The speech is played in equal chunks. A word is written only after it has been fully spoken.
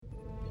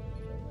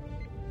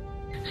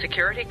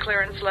Security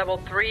clearance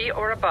level 3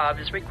 or above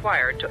is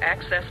required to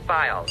access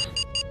files.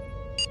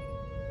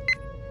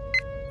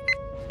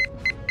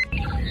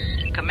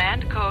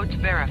 Command codes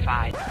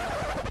verified.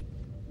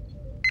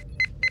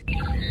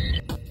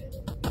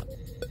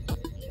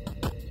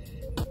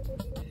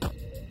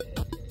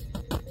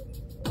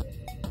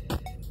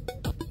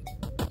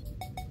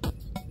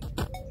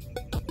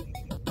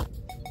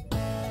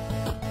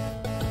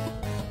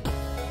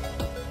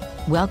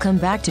 Welcome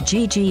back to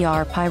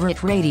GGR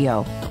Pirate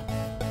Radio.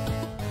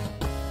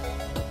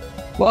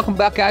 Welcome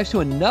back, guys, to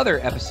another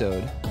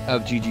episode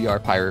of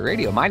GGR Pirate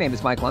Radio. My name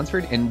is Mike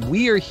Lunsford, and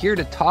we are here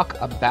to talk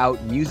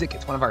about music.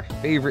 It's one of our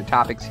favorite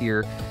topics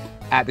here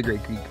at the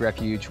Great Geek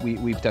Refuge.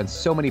 We've done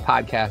so many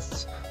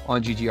podcasts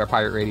on GGR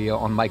Pirate Radio,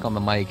 on Mike on the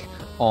Mic,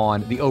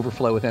 on The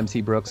Overflow with MC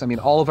Brooks. I mean,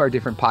 all of our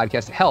different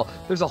podcasts. Hell,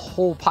 there's a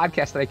whole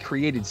podcast that I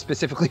created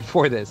specifically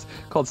for this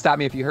called Stop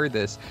Me If You Heard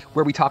This,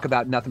 where we talk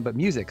about nothing but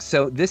music.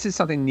 So this is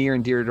something near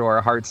and dear to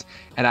our hearts,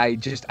 and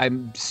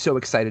I'm so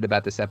excited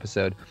about this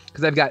episode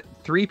because I've got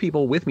three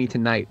people with me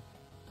tonight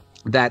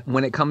that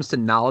when it comes to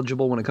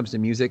knowledgeable, when it comes to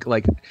music,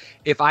 like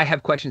if I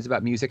have questions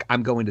about music,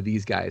 I'm going to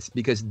these guys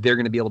because they're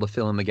going to be able to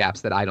fill in the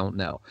gaps that I don't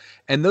know.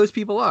 And those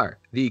people are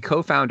the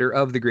co-founder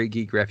of the Great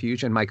Geek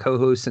Refuge and my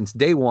co-host since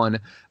day one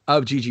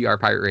of GGR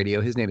Pirate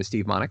Radio. His name is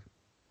Steve Monick.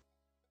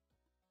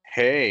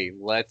 Hey,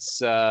 let's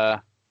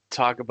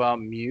talk about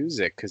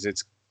music because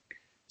it's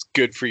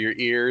good for your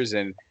ears,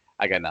 and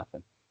I got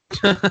nothing.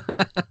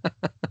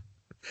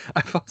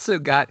 I've also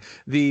got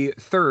the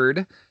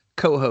third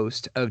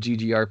co-host of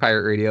GGR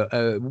Pirate Radio,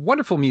 a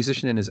wonderful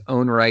musician in his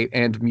own right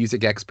and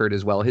music expert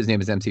as well. His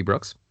name is MC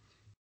Brooks.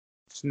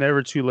 It's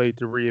never too late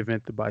to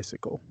reinvent the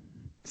bicycle.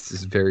 This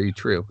is very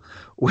true.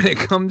 When it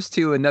comes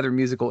to another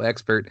musical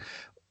expert,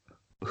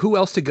 who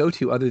else to go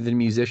to other than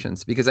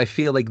musicians? Because I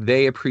feel like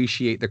they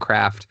appreciate the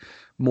craft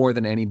more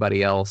than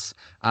anybody else.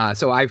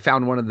 So I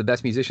found one of the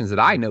best musicians that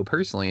I know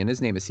personally, and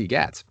his name is C.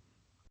 Gatz.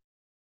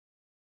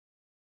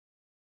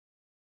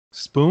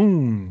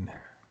 Spoon.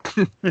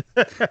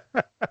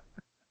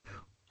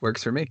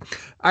 Works for me.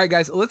 All right,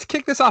 guys, let's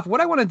kick this off.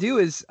 What I want to do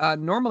is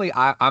normally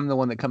I'm the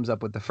one that comes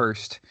up with the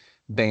first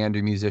band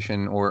or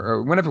musician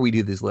or whenever we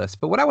do these lists.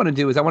 But what I want to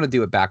do is I want to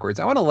do it backwards.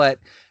 I want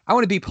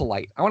to be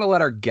polite. I want to let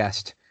our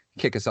guest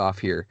kick us off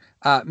here.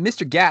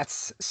 Mr.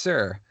 Gatz,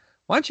 sir,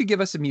 why don't you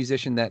give us a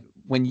musician that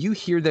when you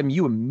hear them,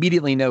 you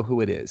immediately know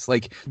who it is?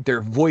 Like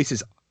their voice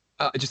is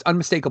just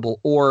unmistakable,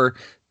 or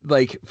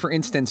like, for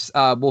instance,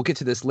 we'll get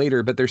to this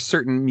later, but there's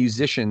certain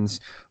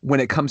musicians, when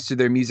it comes to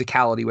their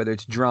musicality, whether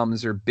it's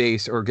drums or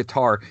bass or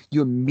guitar,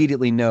 you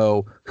immediately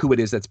know who it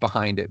is that's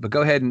behind it. But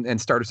go ahead and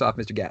start us off,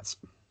 Mr. Gatz.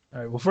 All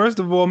right. Well, first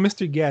of all,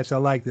 Mr. Gatz, I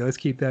like that. Let's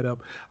keep that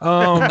up.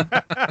 No,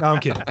 I'm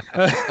kidding.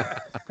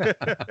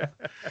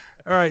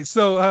 All right.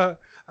 So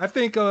I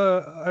think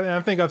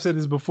I've said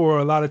this before.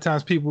 A lot of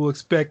times people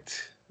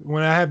expect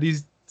when I have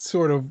these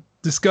sort of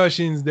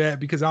discussions that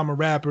because I'm a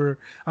rapper,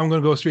 I'm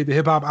going to go straight to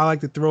hip hop. I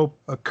like to throw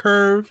a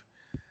curve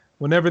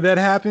whenever that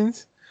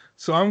happens.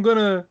 So I'm going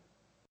to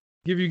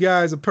give you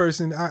guys a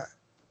person.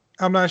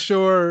 I'm not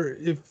sure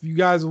if you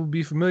guys will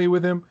be familiar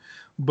with him,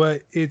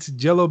 but it's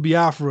Jello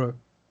Biafra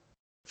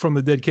from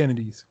the Dead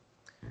Kennedys.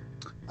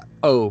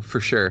 Oh,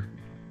 for sure.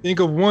 Think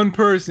of one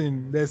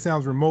person that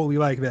sounds remotely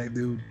like that,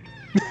 dude.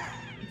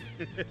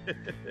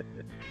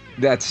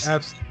 That's I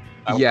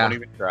won't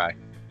even try.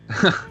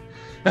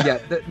 Yeah,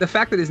 the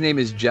fact that his name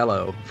is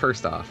Jello,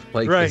 first off,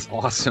 like, right, is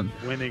awesome.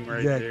 Winning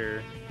right Yeah.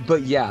 there.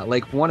 But yeah,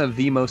 like one of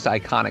the most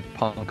iconic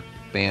punk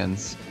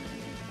bands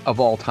of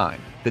all time,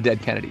 the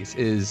Dead Kennedys,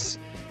 is,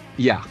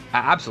 yeah,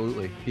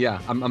 absolutely. Yeah,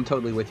 I'm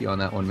totally with you on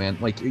that one, man.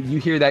 Like, you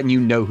hear that and you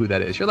know who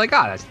that is. You're like,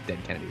 that's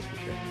Dead Kennedys for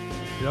sure.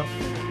 Yep.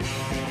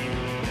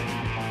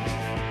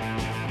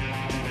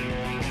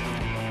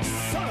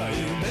 So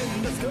you've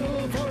been to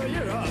school for a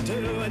year or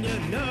two and you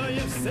know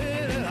you've seen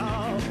it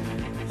all.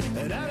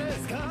 And that is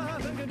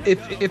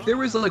If there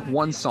was like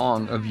one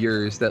song of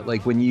yours that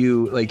like when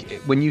you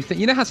think,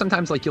 you know how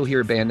sometimes like you'll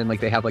hear a band and like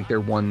they have like their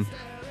one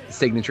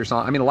signature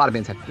song. I mean, a lot of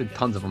bands have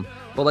tons of them,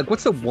 but like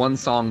what's the one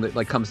song that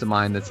like comes to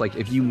mind that's like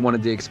if you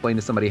wanted to explain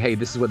to somebody, hey,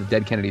 this is what the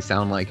Dead Kennedys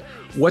sound like,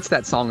 what's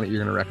that song that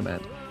you're going to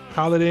recommend?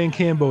 Holiday in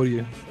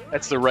Cambodia.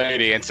 That's the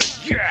right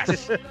answer.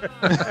 Yes.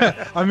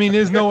 I mean,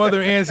 there's no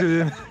other answer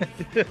than.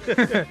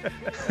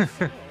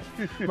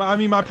 I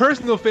mean, my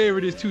personal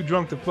favorite is Too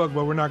Drunk to Fuck,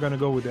 but we're not going to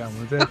go with that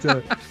one. That's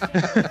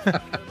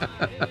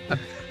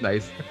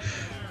Nice.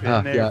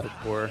 Been there Yeah.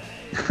 before.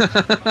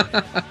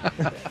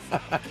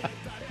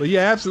 But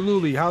yeah,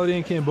 absolutely. Holiday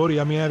in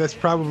Cambodia. I mean, that's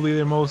probably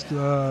their most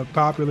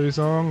popular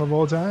song of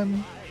all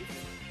time.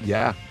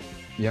 Yeah,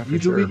 for Easily.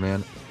 sure,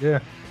 man. Yeah.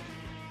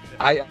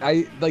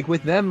 I like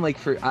with them, like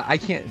I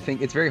can't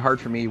think, it's very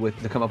hard for me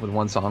to come up with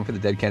one song for the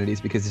Dead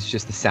Kennedys because it's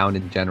just the sound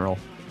in general.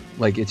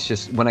 Like, it's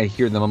just, when I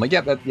hear them, I'm like,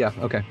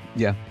 okay,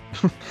 yeah.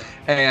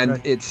 And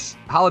Right. it's,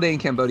 Holiday in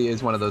Cambodia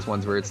is one of those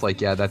ones where it's like,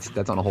 yeah, that's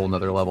on a whole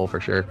nother level for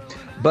sure.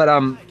 But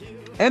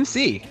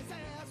MC,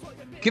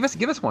 give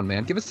us one,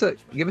 man. Give us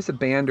a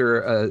band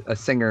or a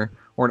singer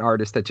or an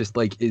artist that just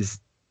like is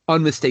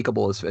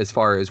unmistakable as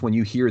far as when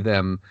you hear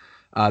them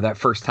that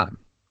first time?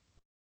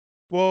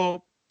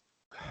 Well,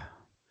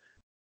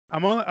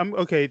 I'm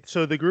okay.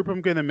 So the group I'm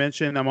only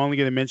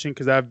going to mention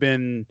because I've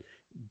been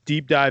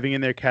deep diving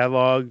in their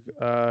catalog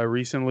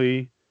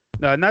recently.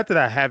 No, not that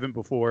I haven't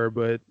before,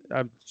 but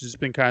I've just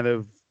been kind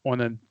of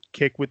on a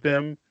kick with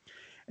them.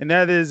 And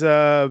that is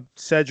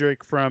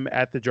Cedric from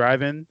At the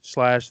Drive-In /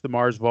 the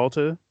Mars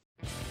Volta.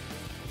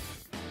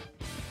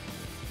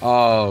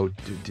 Oh,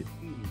 dude.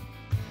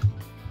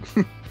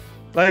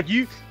 Like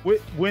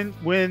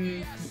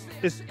when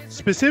it's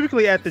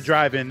specifically At the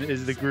Drive-In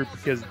is the group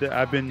because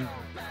I've been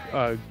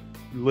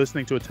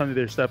listening to a ton of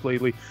their stuff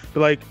lately. But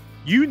like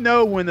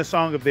when the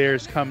song of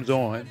theirs comes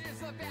on,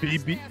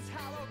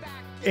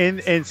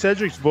 and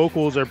Cedric's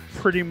vocals are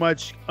pretty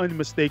much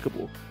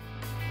unmistakable.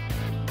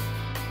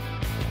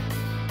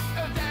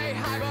 They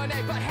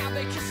hibernate, but how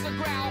they kiss the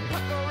ground,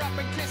 pucker up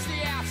and kiss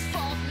the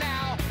asphalt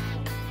now.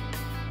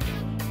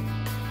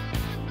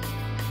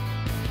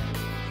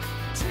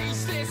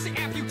 Tease this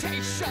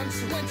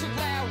amputations, winter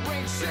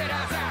larynx, it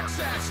has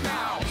access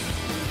now.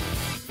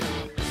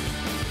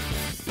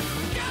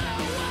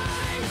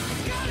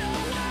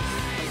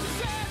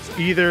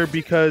 Either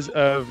because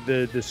of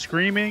the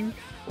screaming,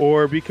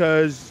 or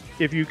because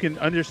if you can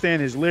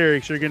understand his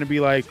lyrics, you're going to be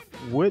like,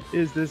 what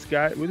is this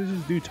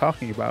dude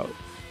talking about?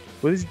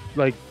 What is,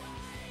 like,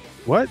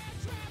 what?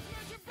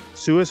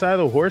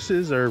 Suicidal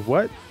horses or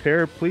what?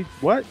 Paraplegic?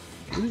 What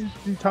is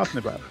he talking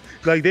about?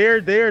 Like,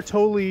 they're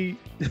totally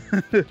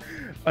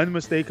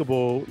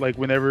unmistakable. Like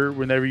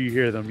whenever you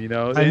hear them, you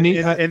know. I need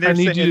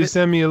you to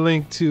send me a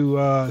link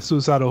to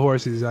Suicidal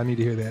Horses. I need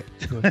to hear that.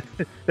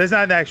 That's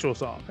not an actual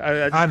song.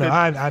 I know.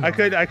 I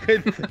could.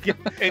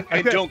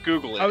 And don't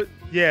Google it.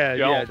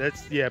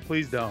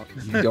 Please don't.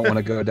 You don't want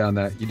to go down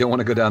that. You don't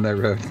want to go down that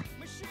road.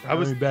 I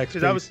was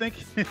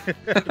thinking.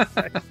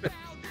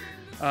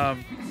 But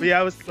yeah,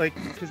 I was like,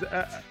 because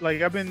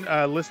I've been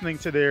listening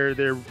to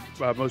their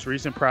most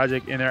recent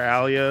project, Inter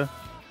Alia,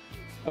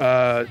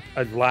 a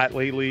lot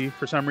lately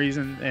for some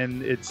reason,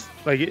 and it's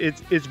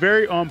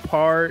very on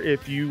par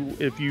if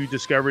you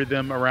discovered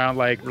them around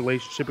like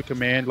Relationship of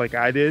Command like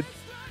I did.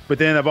 But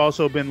then I've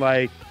also been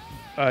like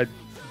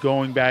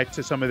going back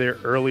to some of their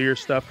earlier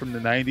stuff from the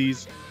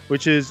 90s,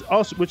 which is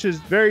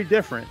very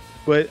different,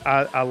 but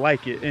I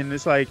like it. And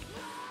it's like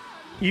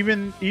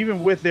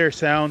even with their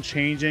sound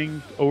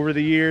changing over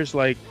the years,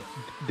 like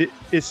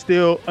it's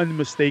still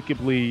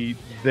unmistakably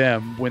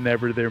them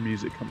whenever their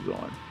music comes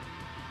on.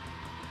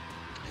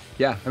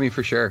 Yeah, I mean,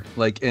 for sure.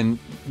 Like, and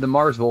the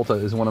Mars Volta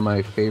is one of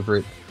my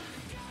favorite.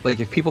 Like,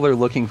 if people are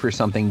looking for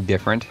something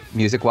different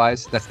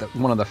music-wise, that's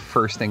one of the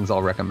first things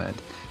I'll recommend.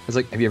 It's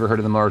like, have you ever heard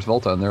of the Mars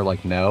Volta? And they're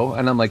like, no.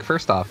 And I'm like,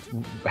 first off,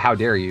 how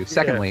dare you?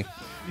 Secondly,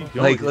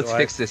 let's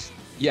fix this.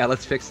 Yeah,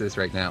 let's fix this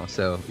right now.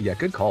 So yeah,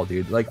 good call,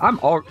 dude. Like,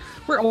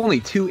 we're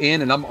only 2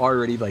 in, and I'm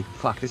already like,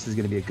 fuck, this is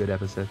gonna be a good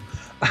episode.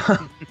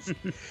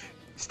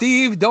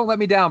 Steve, don't let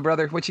me down,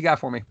 brother. What you got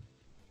for me?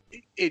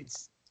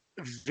 It's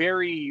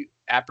very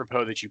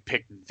apropos that you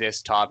picked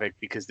this topic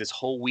because this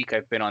whole week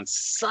I've been on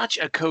such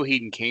a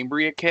Coheed and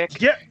Cambria kick.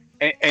 Yeah.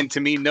 And to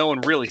me, no one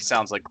really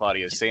sounds like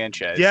Claudio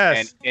Sanchez.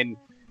 Yes. And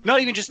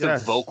not even just the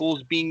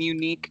vocals being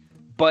unique,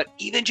 but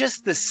even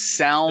just the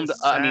sound.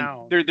 I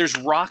mean, there's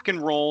rock and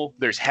roll,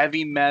 there's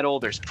heavy metal,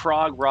 there's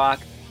prog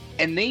rock,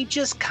 and they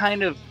just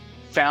kind of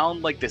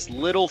found like this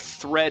little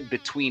thread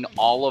between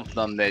all of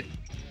them that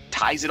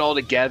ties it all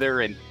together,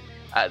 and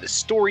the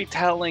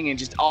storytelling and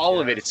just all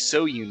of it. It's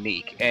so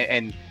unique.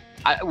 And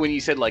when you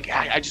said like,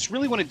 I just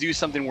really want to do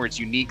something where it's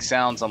unique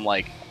sounds, I'm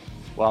like,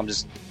 well, I'm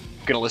just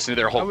gonna listen to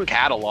their whole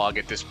catalog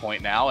at this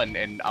point now,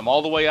 and I'm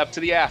all the way up to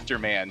the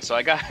Afterman, so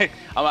I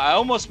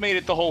almost made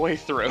it the whole way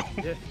through.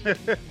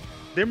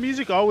 Their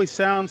music always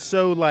sounds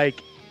so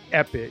like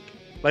epic,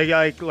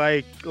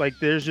 like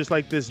there's just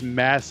like this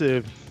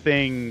massive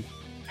thing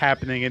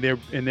happening,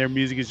 and their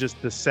music is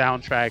just the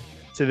soundtrack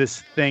to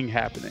this thing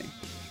happening.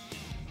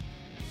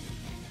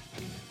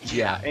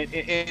 Yeah,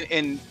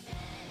 and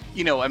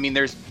you know, I mean,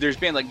 there's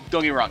been like,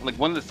 don't get me wrong, like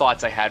one of the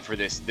thoughts I had for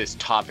this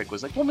topic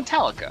was like, well,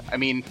 Metallica. I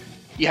mean,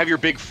 you have your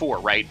big four,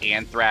 right?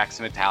 Anthrax,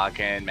 Metallica,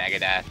 and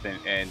Megadeth,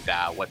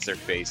 and what's their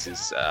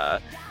faces,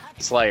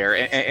 Slayer,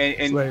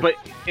 and Slayer. But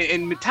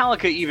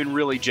Metallica even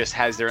really just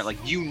has their,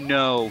 like,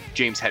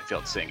 James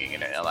Hetfield singing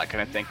and all that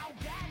kind of thing.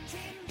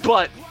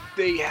 But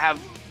they have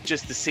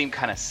just the same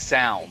kind of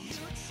sound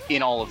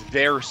in all of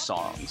their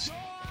songs.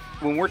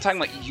 When we're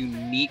talking about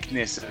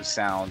uniqueness of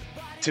sound,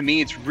 to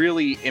me, it's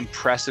really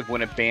impressive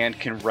when a band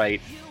can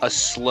write a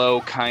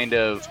slow kind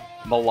of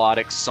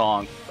melodic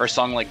song, or a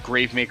song like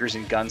Gravemakers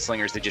and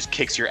Gunslingers that just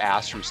kicks your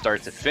ass from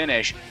start to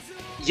finish,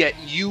 yet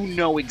you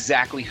know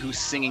exactly who's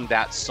singing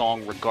that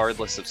song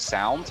regardless of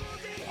sound.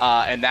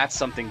 And that's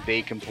something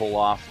they can pull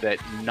off that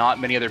not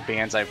many other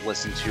bands I've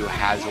listened to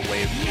has a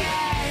way of doing.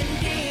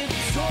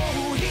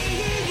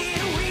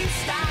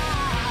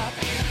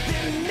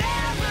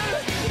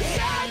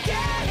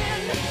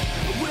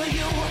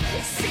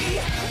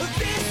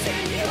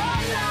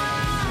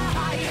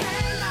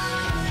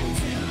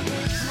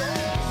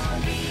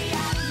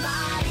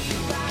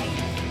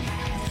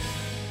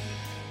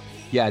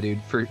 Yeah,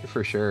 dude,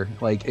 for sure.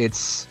 Like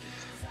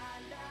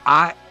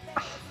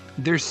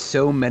there's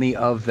so many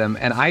of them,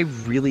 and I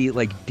really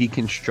like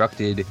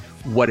deconstructed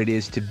what it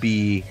is to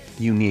be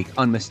unique,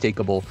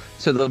 unmistakable.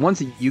 So the ones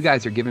that you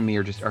guys are giving me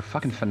are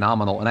fucking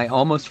phenomenal, and I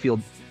almost feel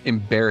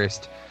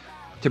embarrassed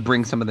to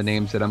bring some of the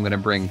names that I'm going to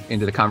bring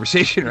into the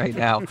conversation right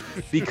now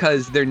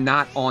because they're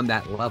not on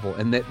that level,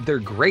 and that they're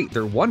great,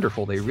 they're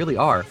wonderful, they really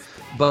are.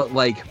 But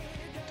like,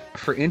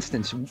 for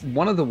instance,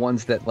 one of the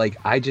ones that like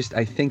I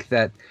think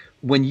that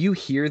when you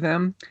hear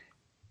them,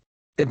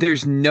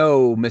 there's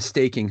no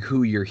mistaking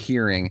who you're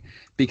hearing,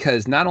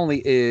 because not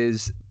only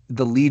is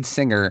the lead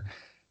singer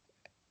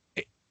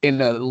in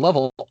a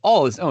level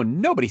all his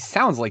own, nobody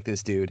sounds like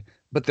this dude,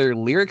 but their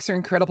lyrics are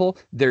incredible.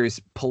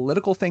 There's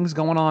political things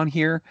going on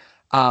here,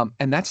 and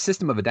that's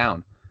System of a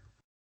Down.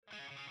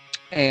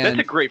 And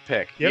that's a great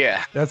pick. Yep.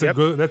 Yeah,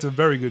 That's a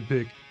very good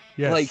pick.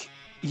 Yes.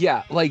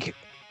 Like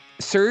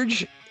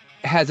Serge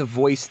has a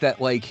voice that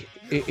like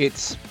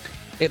it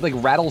like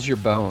rattles your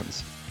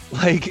bones.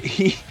 Like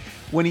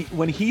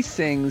when he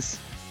sings,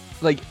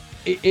 like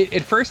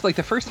at first, like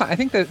the first time, I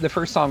think the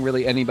first song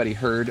really anybody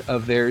heard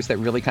of theirs that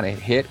really kind of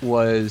hit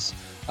was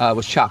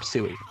Chop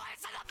Suey,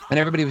 and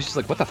everybody was just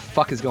like, what the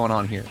fuck is going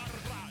on here?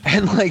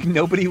 And like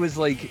nobody was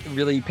like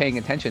really paying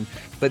attention.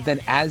 But then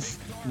as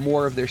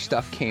more of their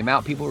stuff came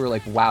out, people were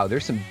like, wow,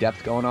 there's some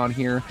depth going on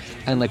here.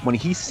 And like when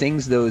he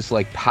sings those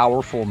like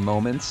powerful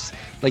moments,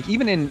 like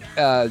even in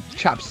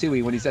Chop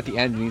Suey, when he's at the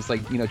end and he's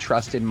like, you know,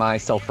 trust in my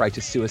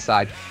self-righteous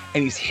suicide,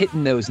 and he's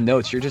hitting those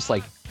notes, you're just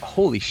like,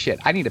 holy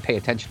shit, I need to pay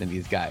attention to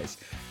these guys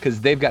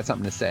because they've got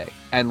something to say.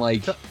 And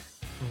like,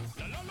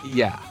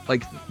 yeah,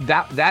 like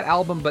that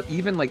album, but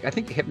even like I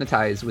think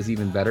Hypnotize was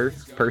even better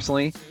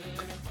personally.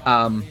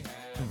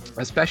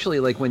 Especially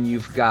like when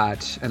you've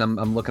got, and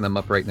I'm looking them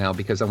up right now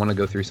because I want to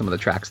go through some of the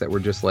tracks that were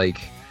just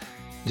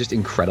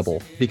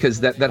incredible, because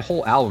that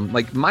whole album,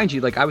 like, mind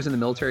you, like I was in the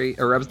military,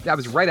 or I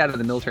was right out of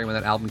the military when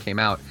that album came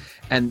out,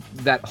 and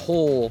that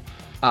whole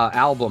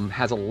album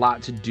has a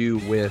lot to do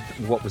with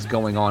what was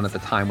going on at the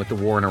time with the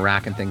war in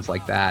Iraq and things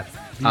like that.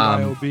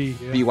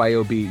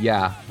 BYOB,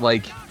 yeah,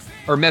 like,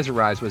 or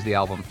Mesmerize was the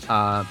album.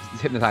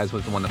 Hypnotize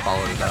was the one that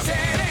followed it up.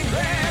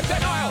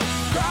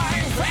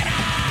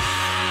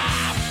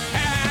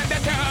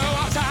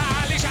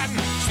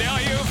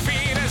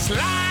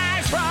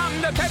 Slice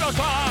from the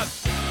tablecloth.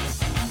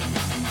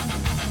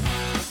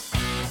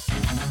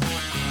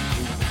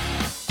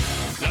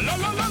 La, la,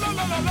 la, la, la,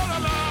 la, la,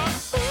 la.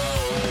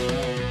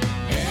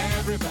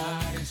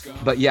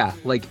 But yeah,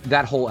 like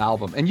that whole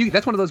album, and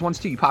that's one of those ones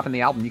too. You pop in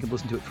the album, you can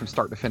listen to it from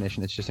start to finish,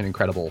 and it's just an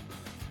incredible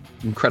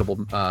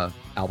album. Yeah,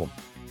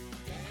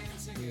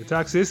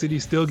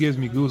 Toxicity still gives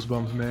me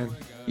goosebumps, man.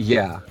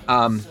 Yeah.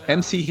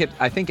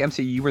 I think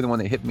MC, you were the one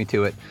that hit me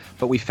to it,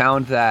 but we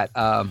found that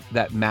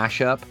that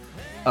mashup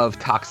of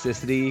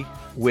Toxicity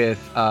with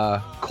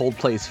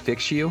Coldplay's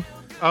Fix You.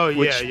 Oh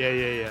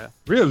yeah.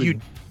 Really?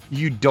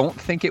 You don't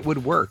think it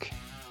would work,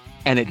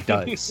 and it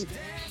does.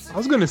 I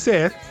was gonna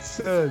say,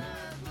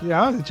 yeah,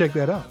 I'll have to check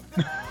that out.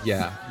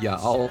 yeah.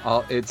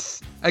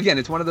 It's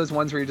one of those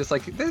ones where you're just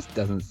like, this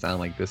doesn't sound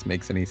like this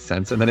makes any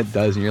sense, and then it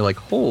does, and you're like,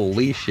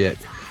 holy shit.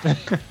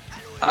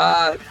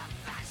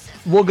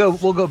 We'll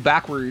go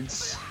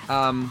backwards.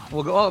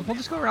 We'll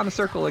just go around the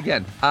circle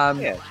again.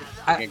 Unless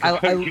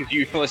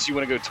you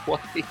want to go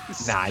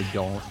twice. Nah, I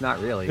don't. Not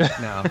really.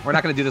 No, we're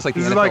not going to do this like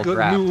the this NFL is like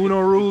draft. new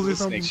Uno rules or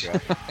something.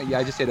 Yeah,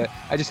 I just hit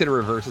a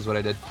reverse is what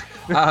I did.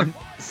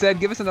 Said,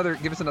 give us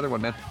another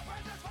one, man.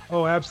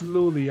 Oh,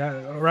 absolutely.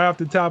 Right off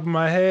the top of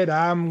my head,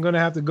 I'm gonna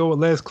have to go with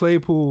Les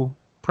Claypool,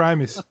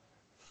 Primus.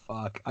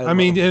 Fuck. I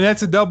mean, and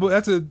that's a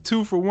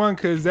 2-for-1,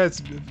 because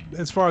that's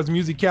as far as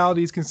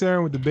musicality is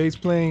concerned, with the bass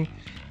playing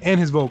and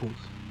his vocals.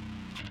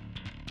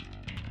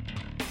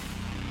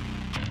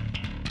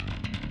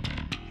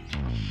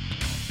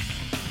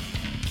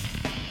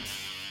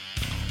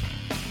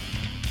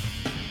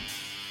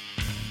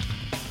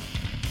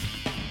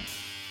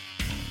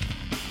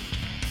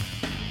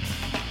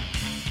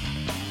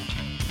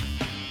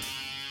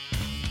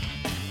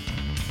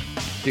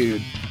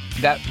 Dude,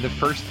 the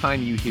first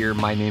time you hear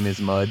My Name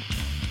Is Mud,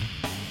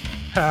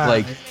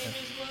 like,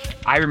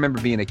 I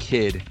remember being a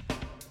kid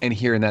and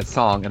hearing that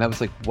song, and I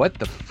was like, what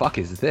the fuck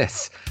is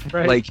this?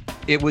 Right. Like,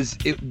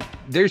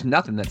 there's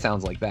nothing that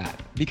sounds like that.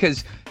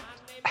 Because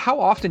how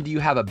often do you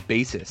have a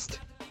bassist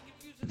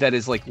that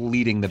is, like,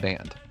 leading the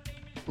band?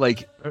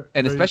 Like,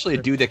 and especially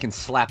a dude that can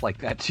slap like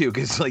that too,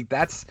 because like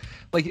that's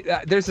like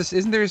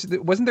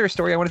wasn't there a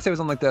story, I want to say it was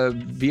on like the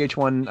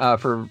VH1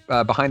 for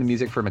Behind the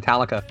Music for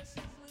Metallica,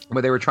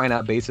 where they were trying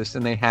out bassists,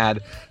 and they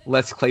had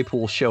Les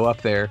Claypool show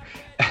up there,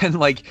 and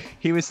like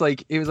it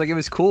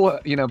was cool,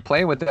 you know,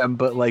 playing with them,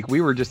 but like we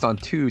were just on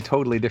two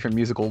totally different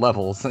musical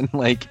levels. And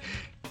like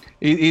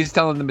he's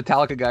telling the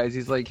Metallica guys,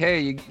 he's like,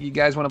 hey, you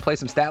guys want to play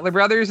some Statler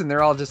Brothers? And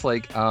they're all just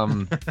like,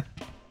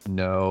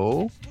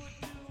 no,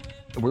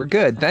 we're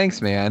good,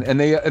 thanks, man. And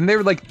they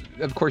were like,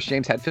 of course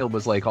James Hetfield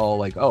was like all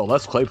like, oh,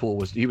 Les Claypool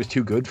was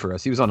too good for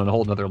us, he was on a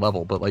whole nother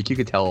level. But like you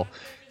could tell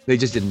They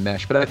just didn't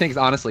mesh. But I think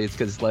honestly, it's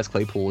because Les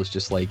Claypool is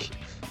just like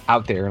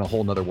out there in a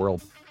whole nother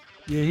world.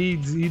 Yeah,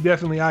 he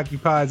definitely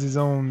occupies his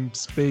own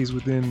space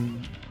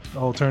within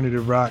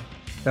alternative rock.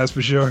 That's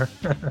for sure.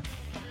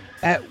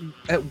 At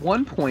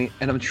one point,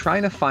 and I'm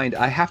trying to find,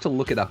 I have to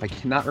look it up. I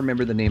cannot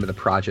remember the name of the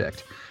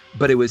project,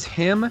 but it was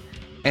him,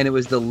 and it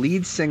was the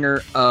lead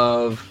singer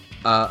of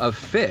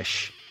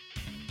Fish,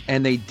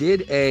 and they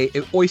did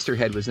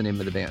Oysterhead was the name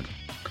of the band.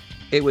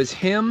 It was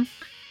him,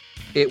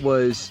 it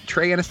was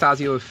Trey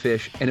Anastasio of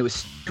Fish, and it was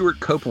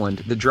Stuart Copeland,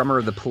 the drummer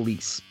of The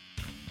Police.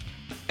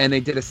 And they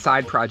did a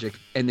side project,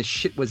 and the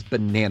shit was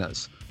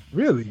bananas.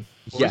 Really?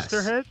 Yes.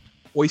 Oysterhead?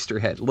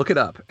 Oysterhead. Look it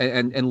up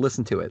and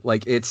listen to it.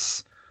 Like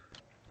it's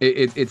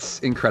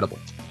incredible.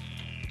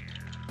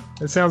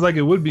 That sounds like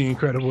it would be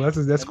incredible.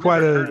 That's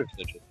quite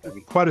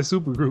a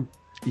super group.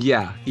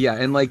 Yeah,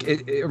 and like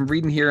I'm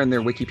reading here in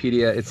their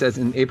Wikipedia, it says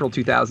in April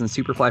 2000,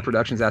 Superfly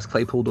Productions asked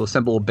Claypool to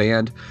assemble a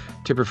band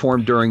to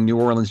perform during New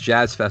Orleans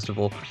Jazz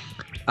Festival.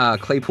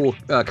 Claypool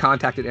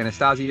contacted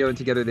Anastasio, and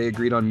together they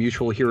agreed on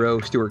mutual hero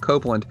Stuart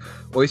Copeland.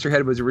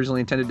 Oysterhead was originally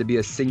intended to be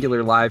a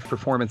singular live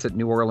performance at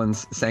New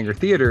Orleans Sanger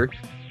Theater.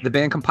 The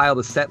band compiled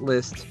a set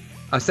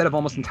of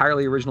almost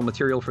entirely original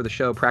material for the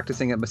show,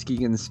 practicing at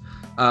Muskegon's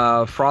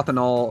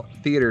Frothinol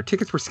Theater.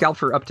 Tickets were scalped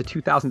for up to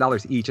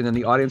 $2,000 each, and then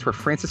the audience were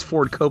Francis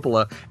Ford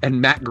Coppola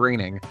and Matt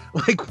Groening.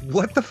 Like,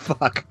 what the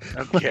fuck?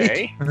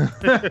 Okay.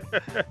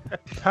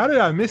 How did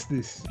I miss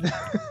this?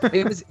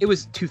 It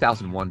was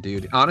 2001,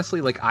 dude. Honestly,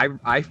 like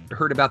I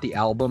heard about the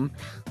album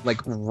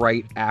like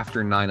right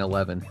after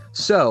 9/11.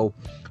 So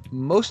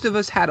most of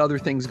us had other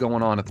things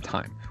going on at the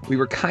time. We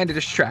were kind of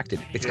distracted.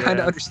 It's kind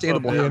of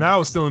understandable. Yeah, and I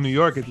was still in New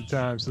York at the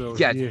time, so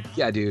yeah,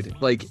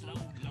 dude. Like,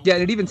 yeah,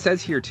 and it even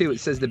says here too. It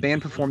says the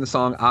band performed the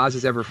song "Oz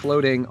Is Ever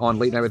Floating" on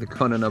Late Night with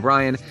Conan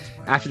O'Brien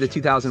after the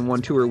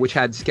 2001 tour, which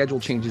had schedule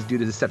changes due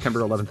to the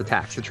September 11th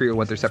attacks. The trio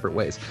went their separate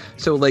ways.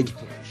 So like,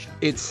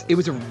 it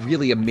was a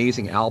really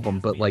amazing album,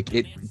 but like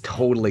it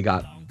totally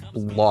got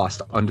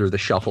lost under the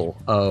shuffle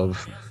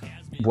of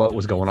what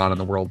was going on in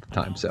the world at the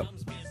time. So,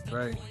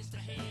 right.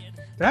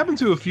 It happened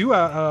to a few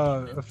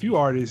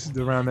artists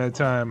around that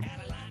time.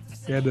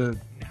 They had to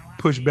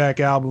push back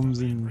albums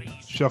and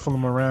shuffle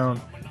them around,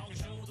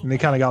 and they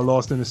kind of got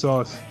lost in the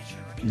sauce.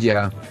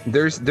 Yeah,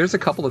 there's a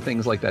couple of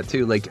things like that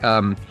too. Like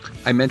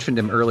I mentioned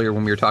him earlier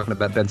when we were talking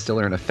about Ben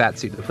Stiller in a fat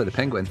suit to play the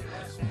Penguin,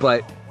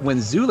 but when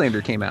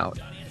Zoolander came out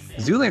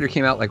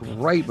like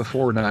right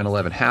before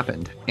 9/11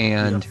 happened,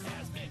 and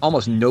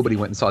almost nobody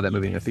went and saw that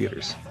movie in the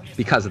theaters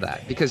because of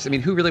that. Because, I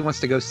mean, who really wants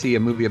to go see a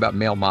movie about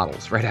male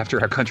models right after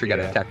our country got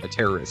attacked by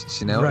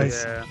terrorists, you know? Right.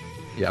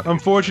 Yeah.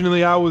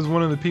 Unfortunately, I was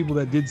one of the people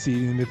that did see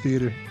it in the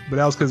theater, but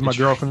that was because my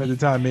girlfriend at the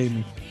time made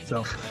me.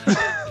 So.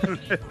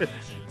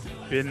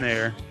 Been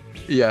there.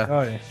 Yeah.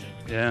 Oh, yeah.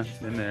 Yeah,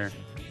 been there.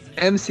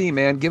 MC,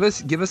 man, give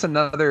us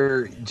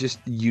another just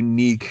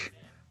unique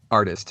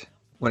artist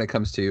when it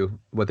comes to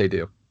what they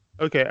do.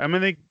 Okay, I'm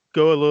gonna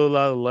go a little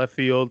out of left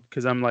field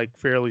because I'm like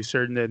fairly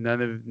certain that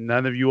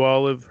none of you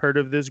all have heard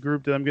of this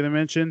group that I'm gonna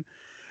mention.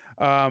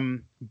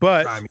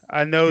 But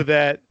I know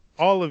that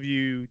all of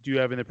you do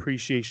have an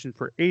appreciation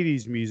for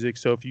 80s music.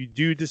 So if you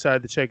do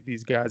decide to check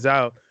these guys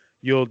out,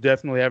 you'll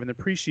definitely have an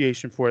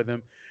appreciation for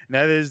them. And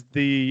that is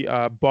the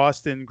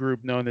Boston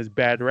group known as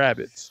Bad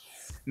Rabbits.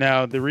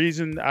 Now, the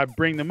reason I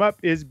bring them up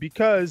is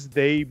because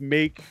they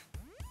make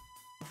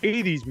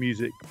 80s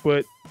music,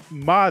 but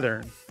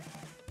modern.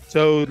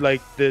 So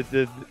like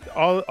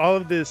all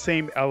of the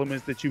same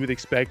elements that you would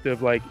expect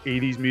of like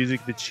 80s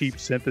music, the cheap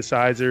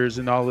synthesizers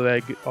and all of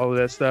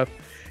that stuff.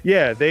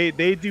 Yeah, they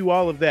do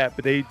all of that,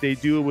 but they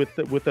do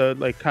it with a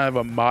like kind of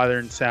a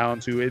modern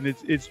sound to it, and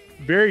it's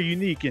very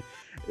unique. And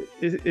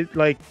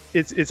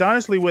it's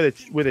honestly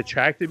what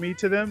attracted me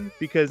to them,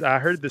 because I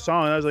heard the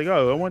song and I was like,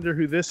 oh, I wonder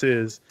who this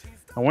is.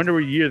 I wonder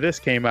what year this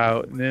came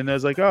out. And then I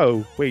was like,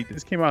 oh wait,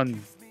 this came out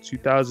in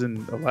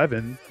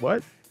 2011.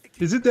 What?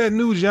 Is it that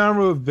new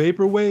genre of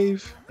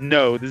vaporwave?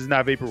 No, this is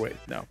not vaporwave.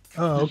 No.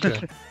 Oh,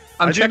 okay.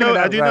 I do know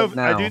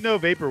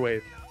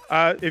vaporwave.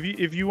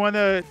 If you want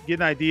to get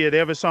an idea, they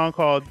have a song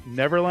called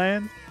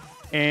Neverland,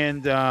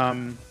 and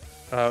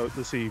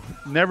let's see,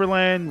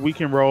 Neverland, We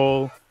Can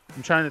Roll.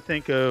 I'm trying to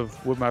think of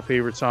what my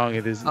favorite song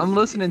it is. I'm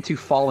listening to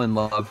Fall in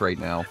Love right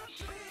now,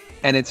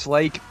 and it's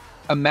like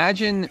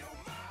imagine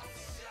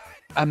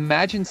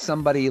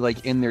somebody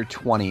like in their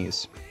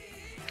 20s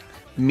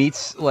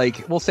meets,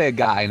 like, we'll say a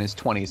guy in his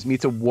 20s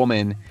meets a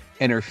woman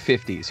in her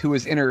 50s who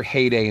was in her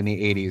heyday in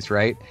the 80s,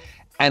 right?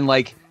 And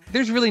like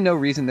there's really no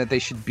reason that they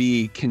should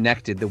be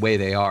connected the way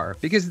they are,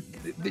 because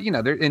you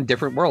know they're in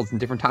different worlds and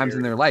different times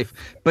in their life,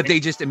 but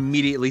they just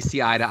immediately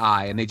see eye to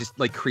eye and they just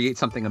like create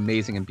something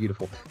amazing and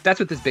beautiful. That's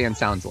what this band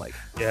sounds like.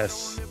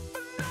 Yes.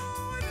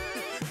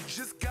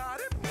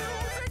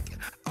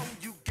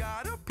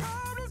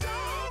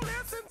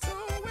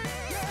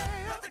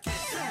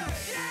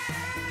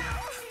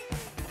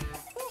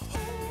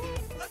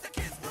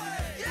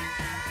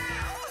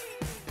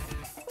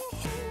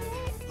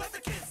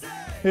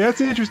 Yeah,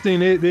 that's interesting.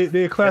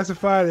 They're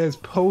classified as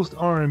post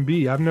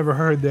R&B. I've never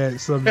heard that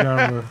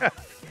subgenre.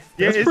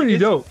 Yeah, that's pretty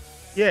dope.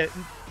 Yeah,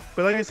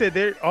 but like I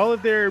said, all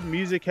of their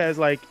music has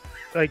like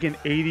an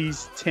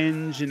 80s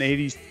tinge and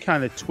 80s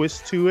kind of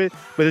twist to it,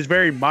 but it's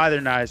very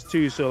modernized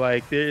too. So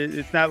like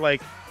it's not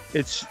like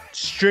it's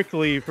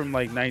strictly from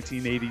like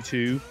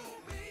 1982.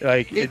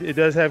 Like it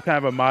does have kind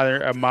of a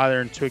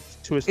modern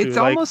twist to it. It's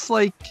almost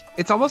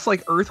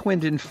like Earth,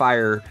 Wind and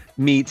Fire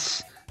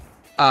meets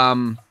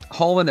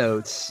Hall &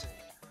 Oates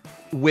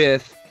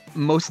with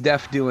Mos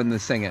Def doing the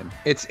singing.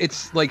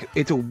 It's like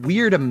it's a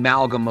weird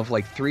amalgam of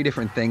like three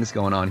different things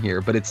going on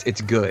here, but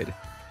it's good.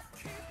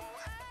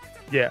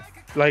 Yeah,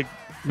 like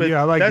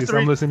I like this.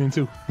 I'm listening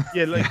too.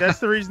 Yeah, like that's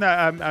the reason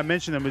I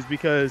mentioned them is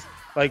because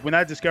like when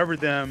I discovered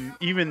them,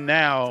 even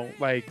now,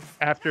 like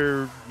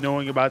after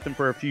knowing about them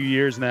for a few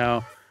years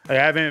now, I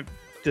haven't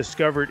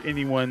discovered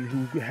anyone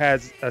who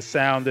has a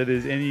sound that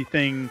is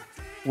anything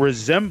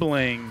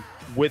resembling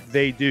what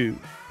they do,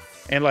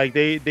 and like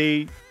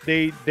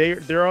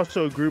they're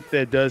also a group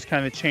that does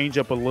kind of change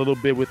up a little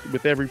bit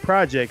with every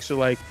project. So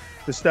like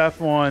the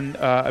stuff on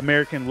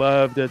American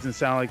Love doesn't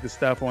sound like the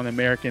stuff on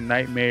American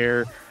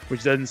Nightmare,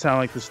 which doesn't sound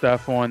like the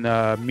stuff on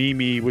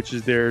Mimi, which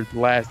is their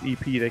last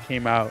EP that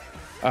came out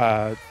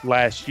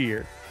last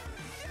year.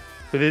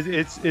 But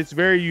it's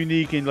very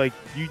unique, and like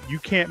you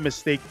can't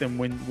mistake them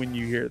when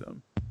you hear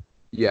them.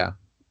 Yeah,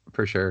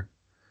 for sure.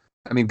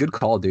 I mean, good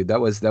call, dude.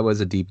 That was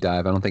a deep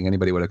dive. I don't think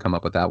anybody would have come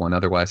up with that one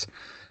otherwise.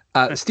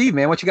 Steve,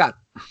 man, what you got?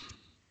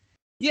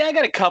 Yeah, I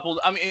got a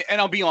couple. I mean, and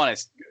I'll be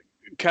honest,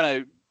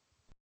 kind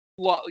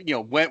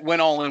of,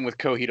 went all in with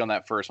Coheed on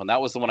that first one.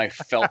 That was the one I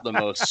felt the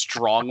most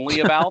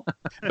strongly about.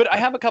 But I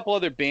have a couple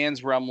other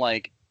bands where I'm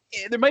like,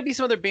 there might be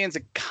some other bands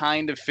that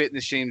kind of fit in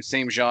the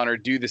same genre,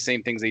 do the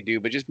same things they do,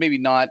 but just maybe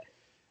not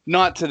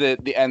to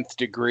the nth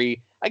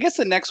degree. I guess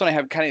the next one I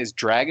have kind of is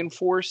Dragon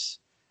Force.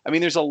 I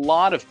mean, there's a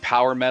lot of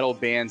power metal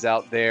bands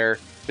out there,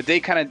 but they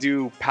kind of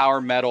do power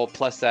metal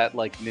plus that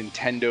like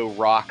Nintendo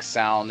rock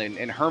sound.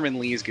 And Herman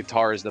Lee's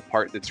guitar is the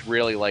part that's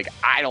really like,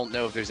 I don't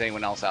know if there's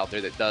anyone else out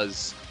there that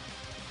does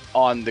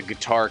on the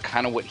guitar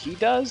kind of what he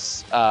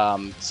does.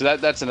 So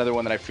that's another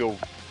one that I feel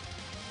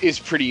is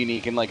pretty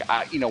unique. And like,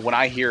 when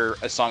I hear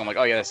a song, I'm like,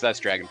 oh yeah, that's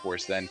Dragon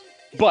Force then.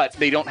 But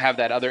they don't have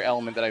that other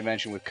element that I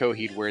mentioned with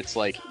Coheed, where it's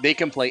like they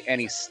can play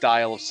any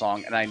style of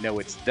song, and I know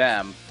it's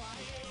them.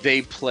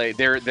 They're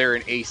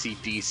an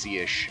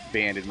AC/DC-ish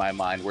band in my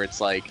mind, where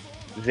it's like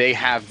they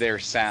have their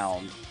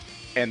sound,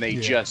 and they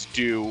just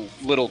do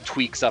little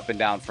tweaks up and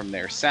down from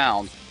their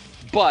sound.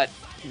 But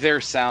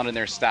their sound and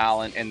their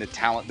style and the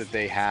talent that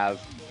they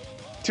have,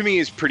 to me,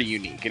 is pretty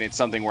unique, and it's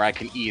something where I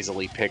can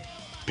easily pick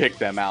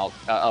them out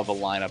of a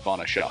lineup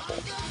on a shuffle.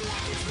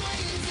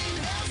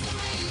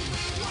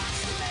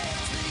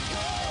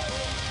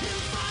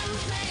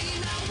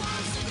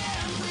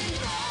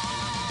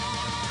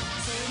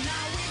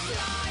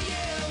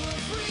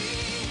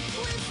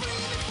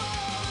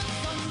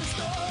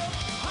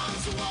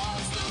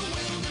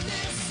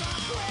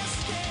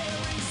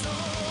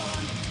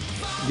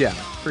 Yeah,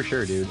 for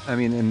sure, dude. I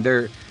mean,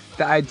 and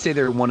I'd say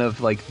they're one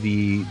of like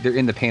they're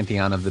in the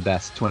pantheon of the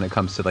best when it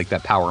comes to like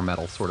that power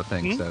metal sort of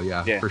thing. Mm-hmm. So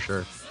yeah, for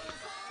sure.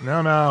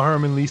 No,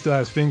 Herman Lee still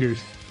has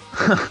fingers.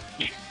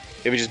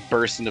 It would just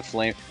burst into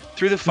flame.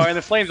 Through the fire and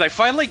the flames. I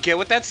finally get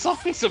what that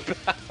song's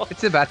about.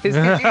 It's about his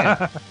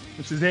hand.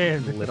 It's his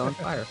hand lit on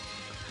fire.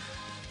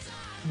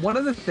 One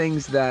of the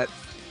things that,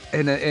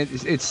 and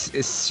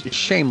it's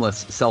shameless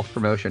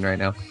self-promotion right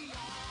now.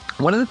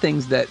 One of the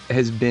things that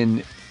has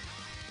been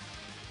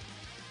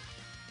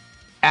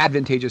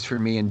advantageous for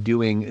me in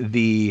doing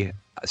the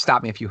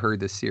Stop Me If You Heard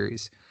This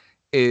series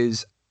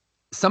is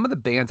some of the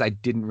bands I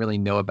didn't really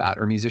know about,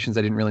 or musicians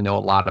I didn't really know a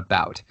lot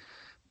about,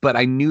 but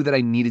I knew that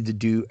I needed to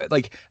do,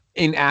 like,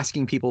 in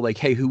asking people like,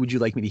 hey, who would you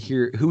like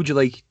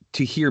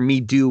to hear me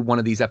do one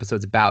of these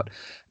episodes about?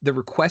 The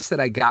request that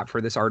I got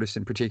for this artist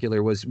in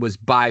particular was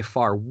by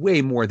far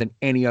way more than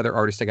any other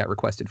artist I got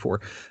requested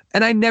for.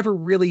 And I never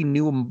really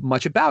knew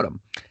much about them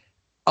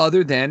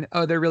other than,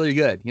 oh, they're really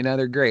good.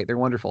 They're great. They're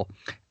wonderful.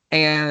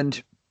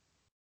 And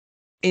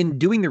in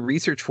doing the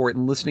research for it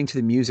and listening to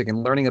the music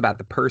and learning about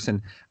the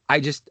person,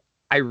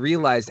 I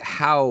realized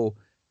how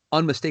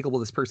unmistakable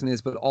this person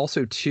is, but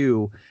also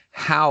too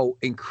how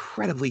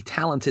incredibly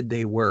talented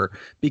they were,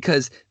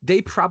 because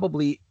they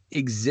probably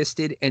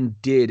existed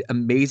and did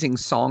amazing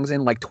songs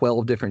in like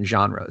 12 different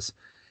genres.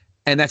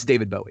 And that's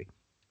David Bowie.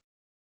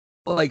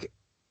 Like,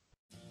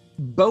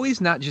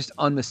 Bowie's not just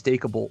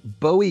unmistakable.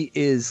 Bowie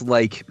is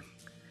like,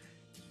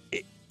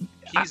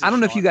 I don't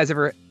know if you guys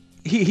ever,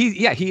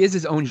 he is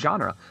his own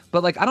genre,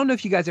 but like, I don't know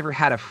if you guys ever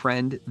had a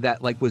friend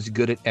that like was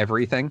good at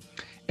everything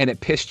and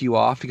it pissed you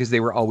off because they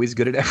were always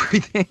good at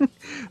everything.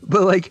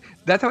 But like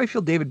That's how I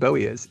feel David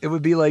Bowie is. It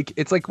would be like,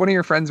 it's like one of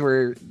your friends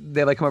where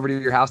they like come over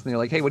to your house and they're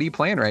like, hey, what are you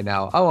playing right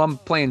now? Oh, I'm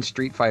playing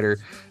Street Fighter.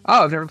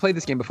 Oh, I've never played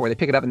this game before. They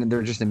pick it up and then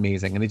they're just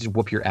amazing and they just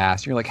whoop your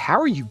ass. And you're like, how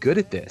are you good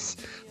at this?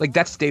 Like,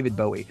 that's David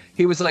Bowie.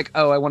 He was like,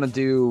 oh, I want to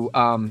do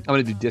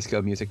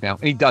disco music now.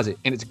 And he does it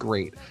and it's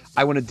great.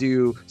 I want to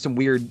do some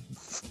weird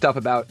stuff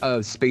about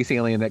a space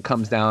alien that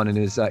comes down and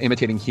is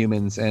imitating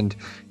humans and,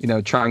 you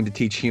know, trying to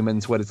teach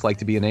humans what it's like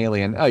to be an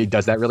alien. Oh, he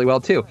does that really well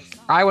too.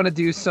 I want to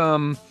do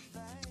some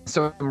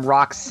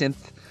rock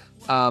synth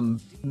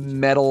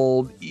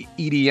metal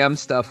EDM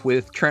stuff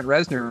with Trent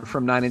Reznor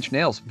from Nine Inch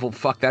Nails. Well,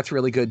 fuck, that's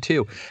really good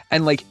too.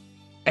 And like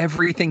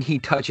everything he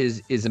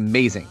touches is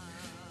amazing.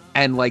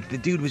 And like the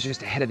dude was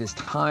just ahead of his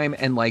time.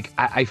 And like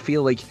I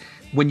feel like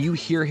when you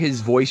hear his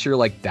voice, you're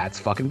like, that's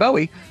fucking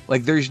Bowie.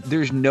 Like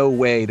there's no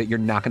way that you're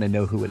not going to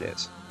know who it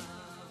is.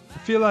 I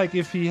feel like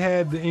if he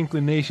had the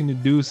inclination to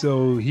do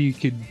so, he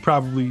could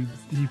probably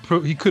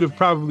he could have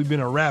probably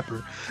been a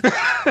rapper.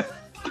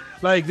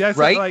 Like that's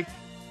right?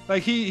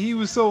 like he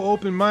was so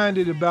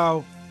open-minded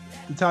about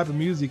the type of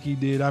music he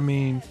did. I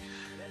mean,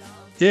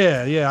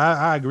 yeah,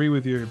 I agree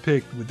with your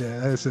pick with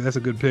that. That's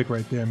a good pick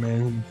right there,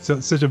 man.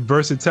 Such a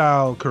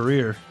versatile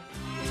career.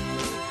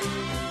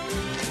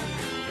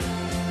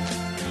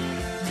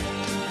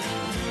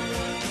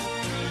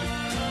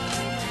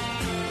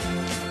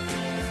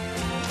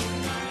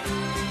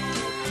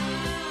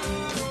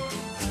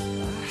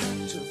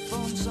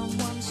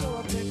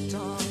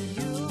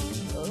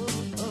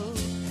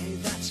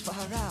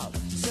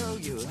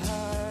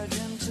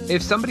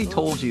 If somebody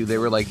told you, they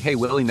were like, hey,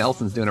 Willie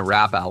Nelson's doing a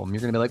rap album,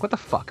 you're going to be like, what the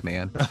fuck,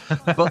 man?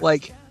 But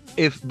like,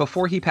 if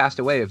before he passed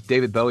away, if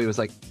David Bowie was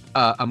like,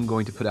 I'm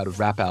going to put out a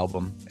rap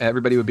album,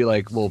 everybody would be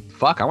like, well,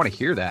 fuck, I want to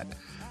hear that.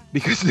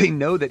 Because they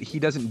know that he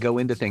doesn't go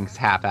into things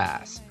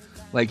half-ass.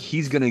 Like,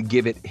 he's going to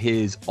give it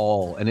his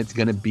all, and it's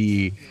going to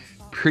be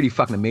pretty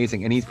fucking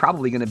amazing. And he's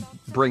probably going to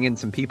bring in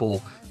some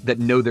people that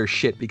know their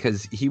shit,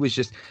 because he was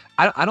just,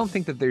 I don't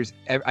think that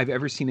I've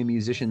ever seen a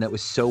musician that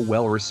was so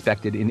well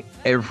respected in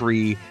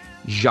every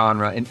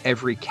genre, in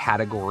every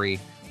category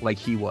like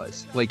he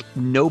was. Like,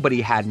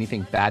 nobody had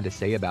anything bad to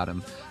say about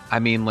him. I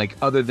mean, like,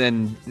 other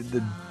than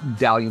the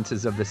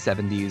dalliances of the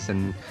 70s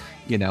and,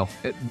 you know,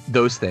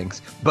 those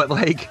things. But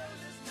like,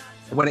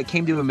 when it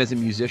came to him as a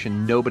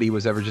musician, nobody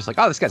was ever just like,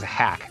 oh, this guy's a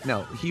hack.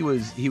 No, he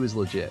was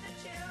legit.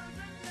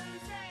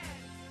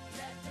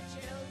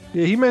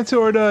 Yeah, he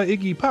mentored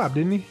Iggy Pop,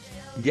 didn't he?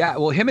 Yeah,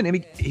 well, him and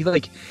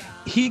Iggy,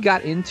 he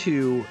got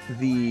into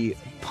the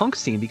punk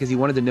scene because he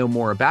wanted to know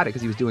more about it,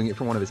 because he was doing it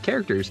for one of his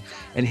characters.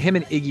 And him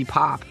and Iggy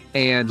Pop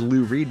and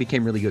Lou Reed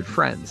became really good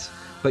friends.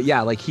 But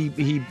yeah, like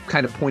he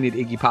kind of pointed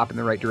Iggy Pop in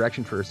the right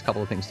direction for a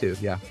couple of things too.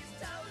 Yeah.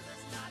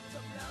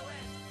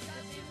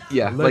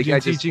 Yeah, a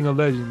legend teaching a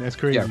legend. That's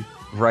crazy. Yeah,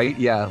 right?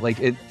 Yeah, like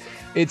it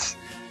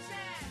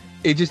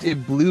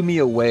blew me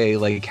away.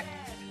 Like,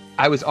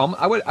 I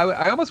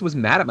almost was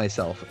mad at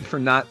myself for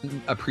not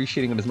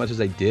appreciating him as much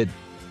as I did.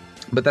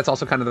 But that's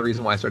also kind of the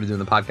reason why I started doing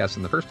the podcast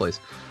in the first place,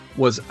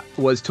 was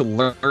to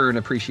learn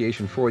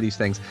appreciation for these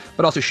things,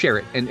 but also share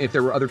it. And if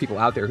there were other people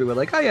out there who were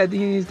like, oh yeah,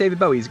 he's David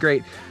Bowie, he's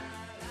great.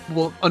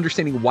 Well,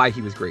 understanding why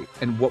he was great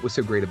and what was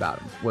so great about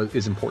him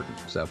is important.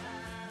 So,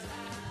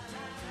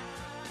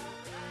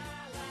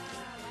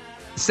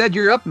 Said,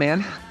 you're up,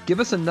 man. Give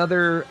us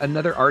another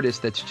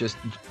artist that's just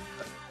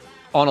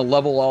on a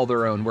level all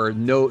their own, where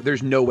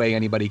there's no way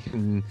anybody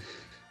can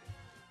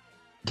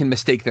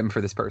mistake them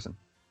for this person.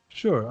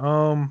 Sure.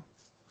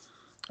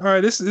 All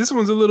right, this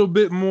one's a little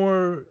bit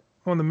more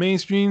on the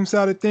mainstream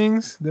side of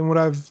things than what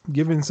I've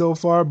given so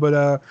far, but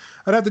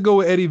I'd have to go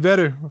with Eddie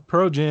Vedder,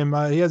 Pearl Jam.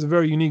 He has a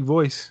very unique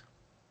voice,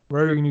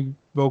 very unique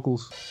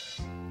vocals.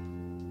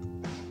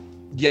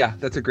 Yeah,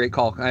 that's a great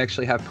call. I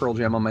actually have Pearl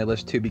Jam on my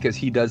list too, because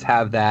he does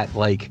have that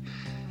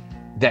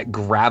that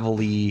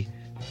gravelly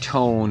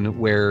tone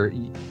where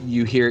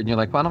you hear it and you're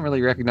like, well, I don't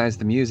really recognize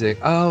the music.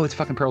 Oh, it's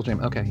fucking Pearl Jam.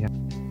 Okay, yeah.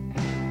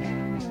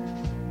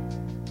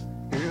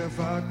 If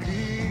I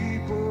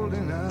keep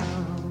holding out,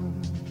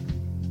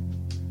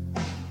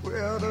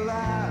 will the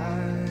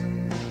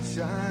light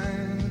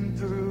shine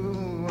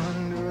through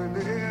under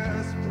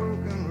this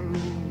broken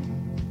roof?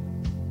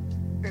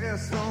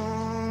 It's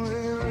only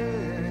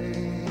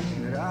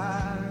rain that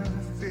I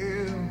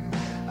feel.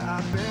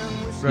 I've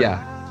been wishing.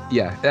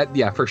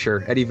 Yeah, for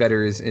sure. Eddie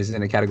Vedder is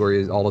in a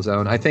category all his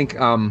own. I think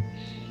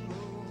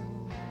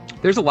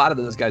there's a lot of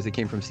those guys that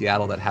came from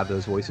Seattle that have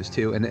those voices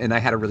too, and I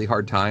had a really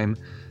hard time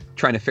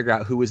trying to figure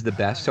out who was the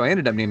best. So I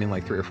ended up naming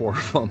like 3 or 4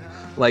 of them.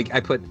 Like I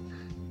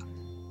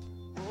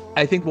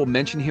think we'll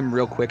mention him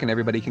real quick and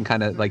everybody can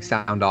kind of like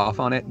sound off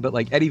on it. But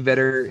like Eddie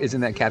Vedder is in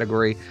that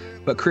category,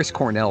 but Chris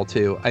Cornell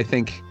too. I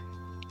think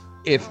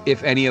if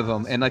any of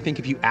them, and I think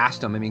if you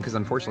asked them, I mean, because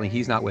unfortunately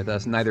he's not with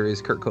us, neither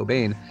is Kurt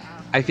Cobain.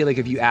 I feel like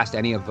if you asked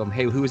any of them,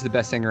 hey, who is the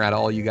best singer out of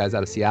all you guys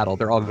out of Seattle?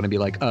 They're all going to be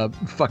like,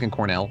 fucking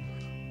Cornell.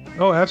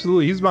 Oh,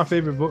 absolutely. He's my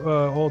favorite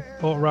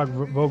alt-rock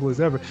vocalist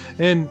ever.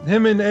 And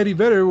him and Eddie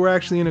Vedder were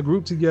actually in a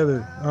group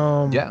together.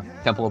 Yeah,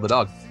 Temple of the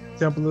Dog.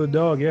 Temple of the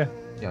Dog, yeah.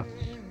 Yeah.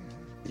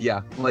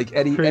 Yeah, like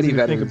Eddie Crazy to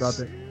Vedder. Think about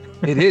that.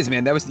 It is,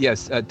 man. That was,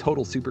 yes, a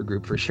total super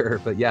group for sure.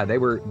 But yeah, they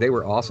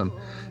were awesome.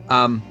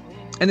 And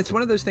it's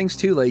one of those things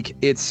too, like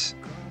it's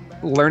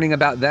learning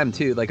about them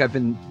too. Like I've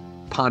been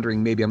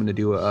pondering, maybe I'm going to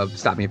do a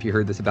stop me if you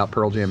heard this about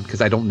Pearl Jam,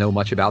 because I don't know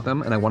much about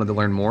them and I wanted to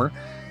learn more.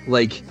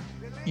 Like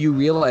you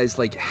realize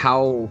like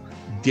how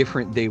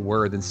different they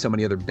were than so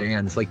many other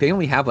bands. Like they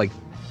only have like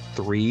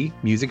 3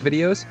 music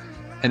videos,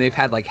 and they've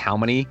had like how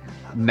many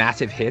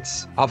massive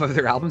hits off of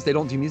their albums. They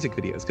don't do music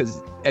videos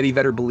because Eddie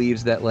Vedder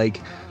believes that like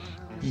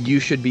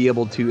you should be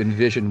able to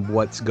envision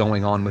what's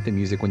going on with the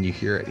music when you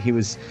hear it.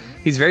 He's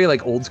very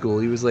like old school.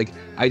 He was like,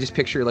 I just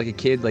picture like a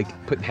kid like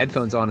putting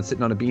headphones on and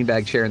sitting on a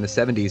beanbag chair in the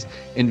 70s,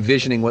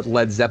 envisioning what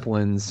Led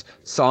Zeppelin's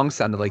songs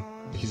sounded like.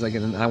 He's like,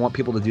 and I want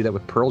people to do that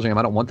with Pearl Jam.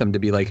 I don't want them to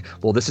be like,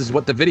 well, this is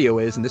what the video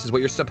is and this is what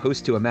you're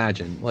supposed to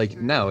imagine.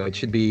 Like, no, it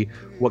should be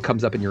what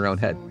comes up in your own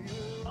head.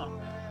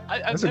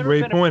 I've That's a never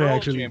great been point, Pearl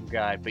actually. Jam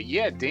guy, but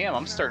yeah, damn,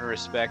 I'm starting to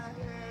respect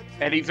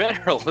Eddie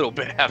Vedder a little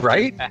bit after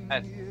Right?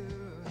 that.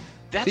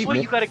 That's See, why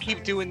man. you got to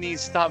keep doing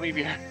these. Stop me if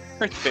you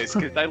heard this,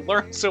 because I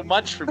learned so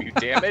much from you.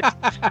 Damn it!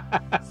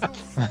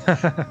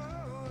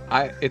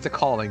 It's a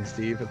calling,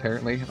 Steve.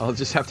 Apparently, I'll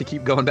just have to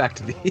keep going back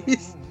to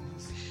these.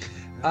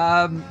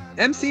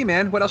 MC,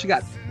 man, what else you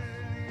got?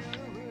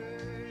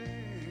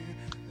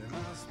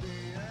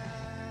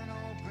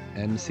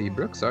 MC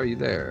Brooks, are you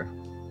there?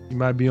 You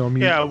might be on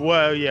mute. Yeah,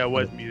 well, yeah, it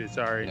was muted.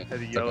 Sorry, Yeah, had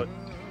to it's yell, okay.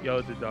 yell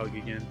at the dog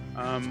again.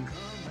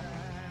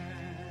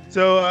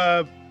 So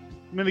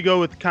I'm gonna go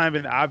with kind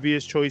of an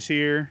obvious choice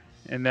here,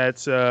 and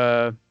that's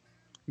a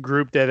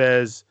group that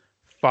has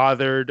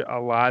fathered a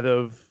lot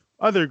of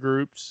other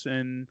groups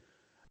and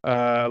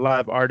a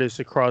lot of artists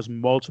across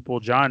multiple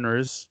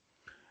genres,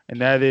 and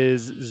that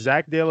is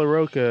Zach De La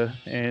Rocha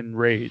and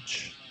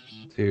Rage.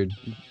 Dude,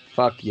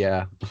 fuck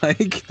yeah.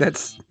 Like,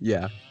 that's,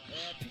 yeah.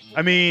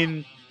 I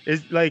mean,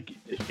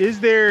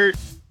 there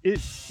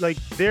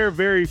are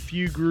very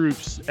few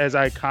groups as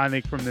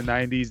iconic from the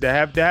 90s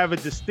that have a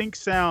distinct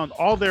sound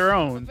all their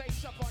own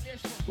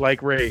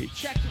like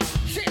Rage.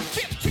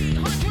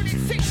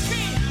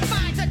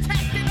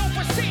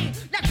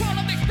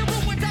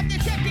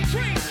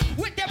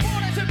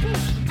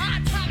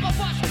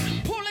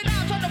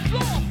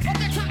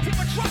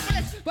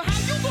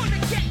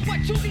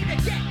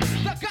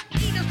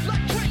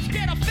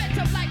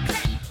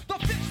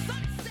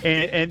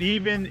 And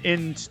even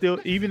in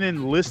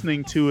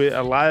listening to it,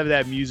 a lot of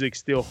that music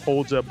still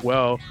holds up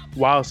well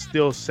while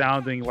still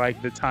sounding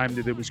like the time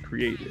that it was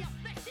created.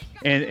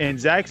 And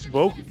Zach's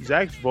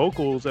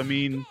vocals, I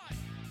mean,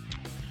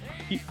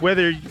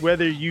 whether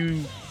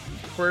you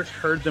first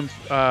heard them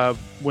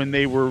when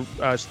they were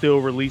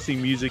still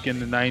releasing music in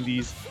the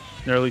 90s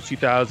and early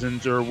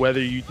 2000s, or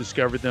whether you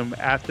discovered them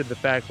after the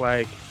fact,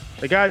 like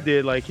I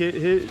did, like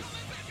his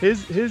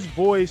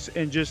voice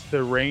and just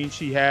the range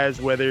he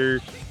has, whether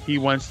he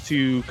wants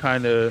to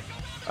kind of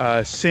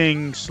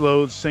sing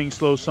slow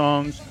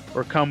songs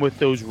or come with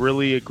those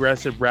really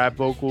aggressive rap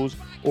vocals,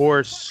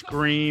 or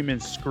scream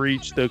and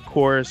screech the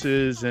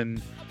choruses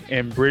and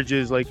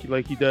bridges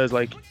like he does.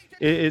 Like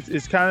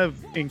it's kind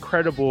of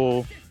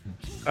incredible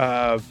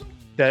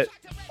that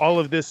all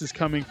of this is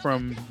coming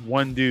from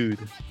one dude,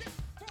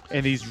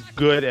 and he's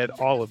good at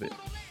all of it.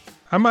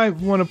 I might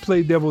want to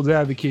play devil's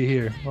advocate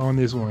here on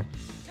this one.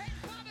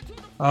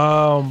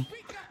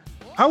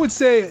 I would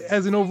say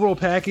as an overall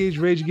package,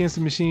 Rage Against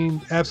the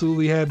Machine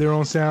absolutely had their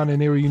own sound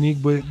and they were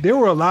unique, but there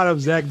were a lot of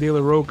Zach De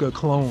La Rocha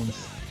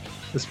clones,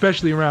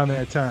 especially around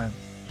that time,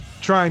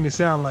 trying to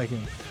sound like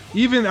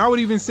him. I would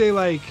even say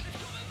like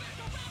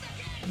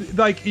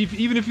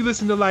even if you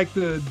listen to like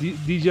the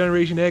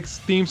D-Generation X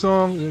theme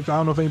song, I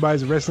don't know if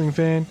anybody's a wrestling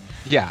fan.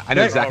 Yeah, I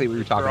know exactly what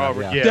you're talking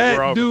about. Yeah.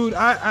 we're all- Dude,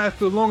 I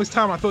for the longest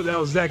time I thought that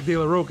was Zach De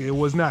La Rocha. It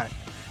was not.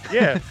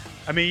 Yeah,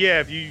 I mean, yeah.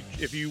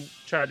 If you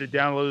tried to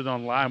download it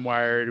on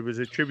LimeWire, it was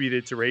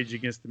attributed to Rage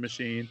Against the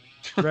Machine.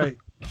 Right.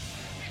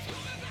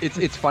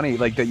 It's funny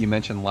like that you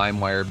mentioned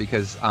LimeWire,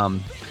 because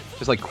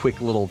just like quick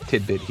little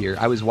tidbit here.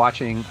 I was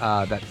watching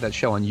that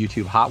show on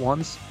YouTube, Hot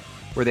Ones,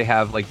 where they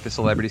have like the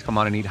celebrities come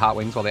on and eat hot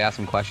wings while they ask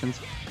them questions,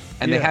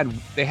 and Yeah.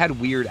 they had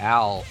Weird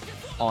Al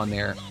on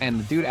there, and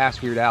the dude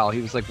asked Weird Al, he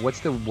was like,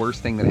 what's the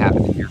worst thing that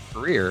happened in your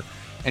career?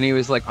 And he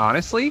was like,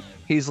 honestly,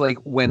 he's like,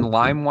 when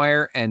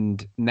LimeWire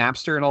and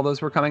Napster and all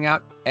those were coming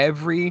out,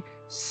 every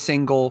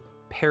single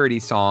parody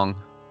song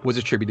was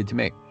attributed to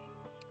me.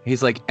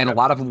 He's like, and a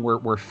lot of them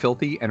were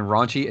filthy and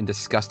raunchy and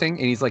disgusting.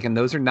 And he's like, and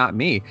those are not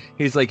me.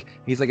 He's like,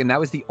 and that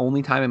was the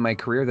only time in my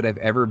career that I've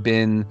ever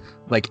been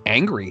like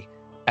angry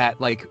at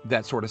like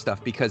that sort of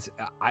stuff, because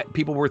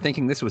people were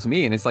thinking this was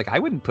me. And it's like, I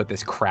wouldn't put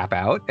this crap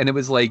out. And it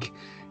was like,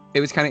 it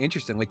was kind of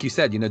interesting. Like you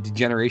said,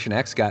 Generation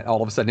X got,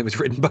 all of a sudden it was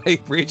written by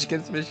Rage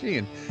Against the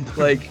Machine.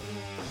 Like,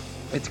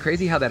 it's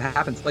crazy how that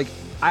happens. Like,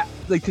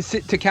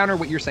 to counter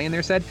what you're saying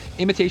there, said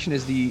imitation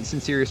is the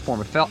sincerest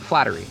form of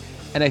flattery.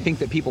 And I think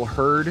that people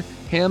heard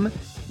him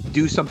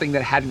do something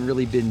that hadn't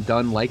really been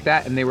done like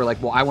that, and they were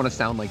like, well, I want to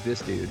sound like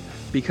this dude.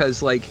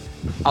 Because, like,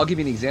 I'll give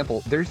you an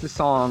example. There's the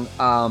song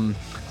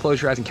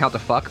Close Your Eyes and Count the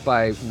Fuck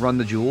by Run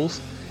the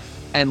Jewels.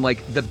 And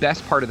like the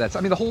best part of that,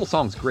 I mean, the whole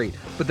song's great,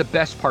 but the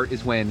best part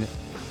is when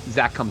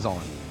Zach comes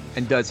on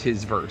and does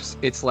his verse.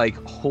 It's like,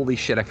 holy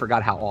shit, I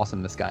forgot how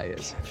awesome this guy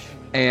is.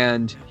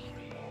 And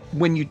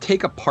when you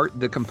take apart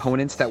the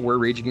components that were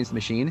Rage Against the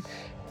Machine,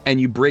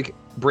 and you break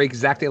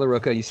Zach De La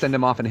Rocha, you send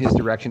him off in his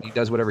direction, he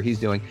does whatever he's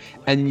doing,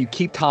 and you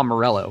keep Tom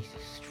Morello.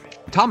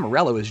 Tom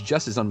Morello is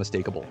just as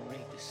unmistakable.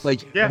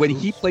 Like, when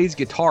he plays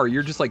guitar,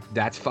 you're just like,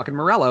 that's fucking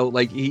Morello.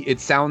 Like, it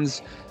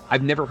sounds...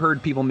 I've never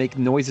heard people make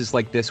noises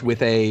like this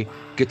with a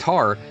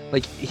guitar.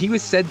 Like, he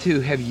was said to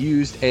have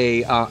used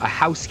a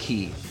house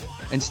key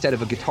instead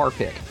of a guitar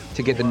pick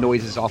to get the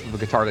noises off of a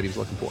guitar that he was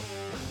looking for.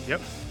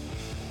 Yep.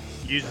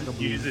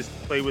 Use this,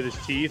 play with his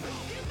teeth.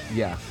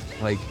 Yeah,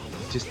 like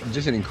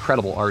just an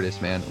incredible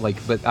artist, man. Like,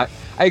 but I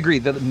agree,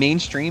 the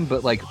mainstream,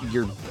 but like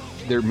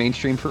they're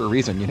mainstream for a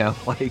reason, you know,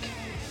 like.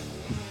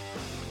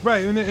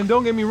 Right, and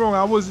don't get me wrong,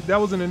 that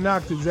wasn't a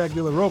knock to Zach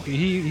De La Rocha.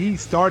 He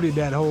started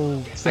that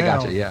whole sound. I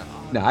gotcha, yeah.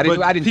 No, I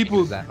didn't.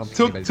 People think it was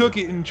that. took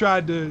it and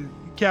tried to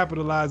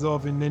capitalize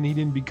off, and then he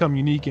didn't become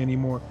unique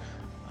anymore.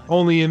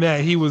 Only in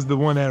that he was the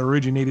one that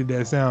originated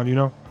that sound, you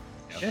know.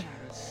 Yeah.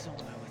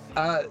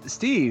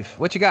 Steve,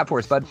 what you got for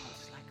us, bud?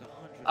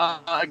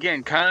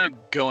 Again, kind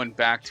of going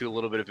back to a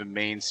little bit of a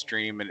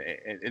mainstream,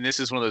 and this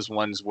is one of those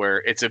ones where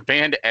it's a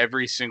band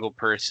every single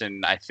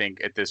person I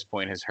think at this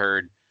point has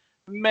heard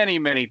many,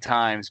 many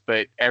times,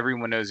 but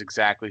everyone knows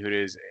exactly who it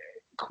is.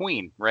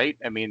 Queen, right?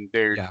 I mean,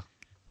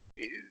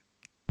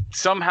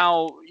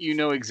 somehow you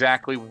know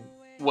exactly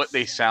what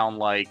they sound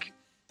like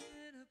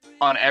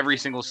on every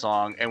single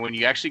song, and when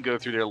you actually go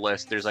through their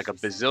list, there's like a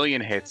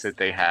bazillion hits that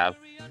they have.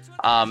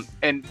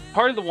 And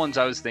part of the ones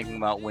I was thinking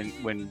about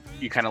when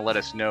you kind of let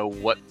us know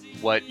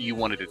what you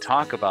wanted to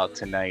talk about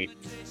tonight,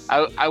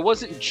 I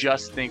wasn't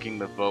just thinking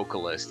the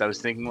vocalist. I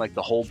was thinking like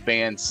the whole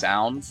band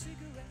sound.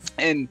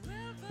 And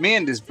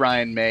man, does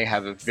Brian May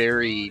have a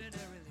very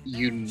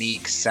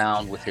unique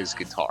sound with his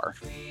guitar.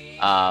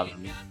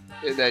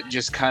 That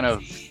just kind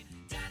of,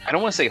 I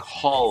don't want to say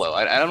hollow.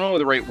 I don't know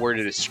the right word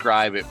to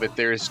describe it, but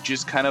there's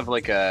just kind of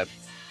like a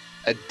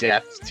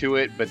depth to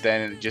it, but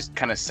then it just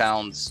kind of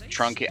sounds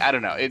truncated. I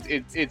don't know.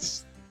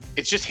 It's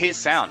just his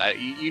sound.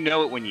 You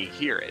know it when you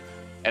hear it.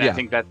 And I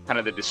think that's kind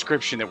of the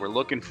description that we're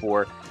looking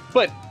for.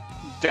 But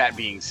that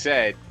being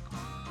said,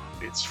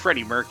 it's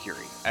Freddie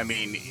Mercury. I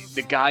mean,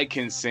 the guy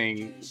could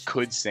sing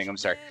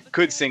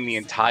the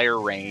entire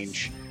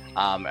range.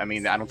 I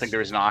mean, I don't think there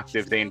was an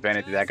octave they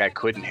invented that guy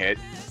couldn't hit.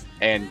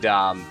 And,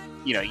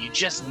 you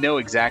just know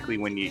exactly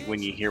when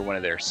you hear one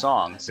of their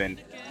songs.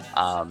 And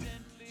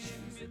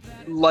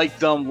like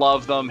them,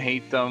 love them,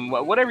 hate them,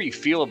 whatever you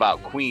feel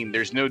about Queen,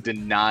 there's no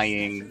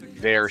denying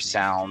their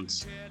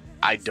sounds.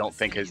 I don't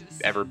think has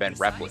ever been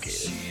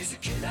replicated. She's a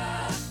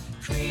killer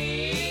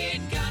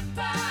queen,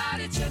 gunfight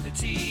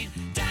eternity,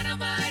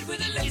 dynamite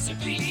with a laser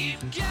beam,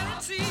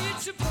 guaranteed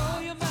to blow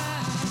your mind.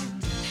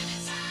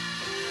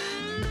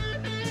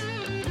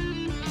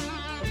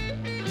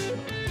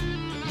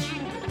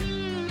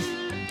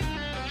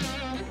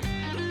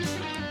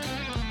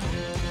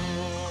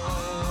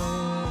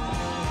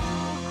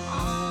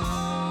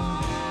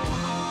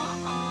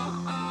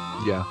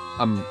 Yeah,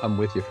 I'm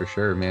with you for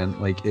sure, man.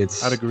 Like,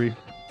 I'd agree.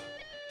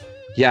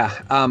 Yeah,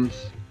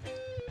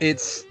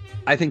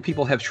 I think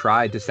people have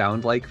tried to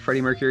sound like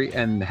Freddie Mercury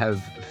and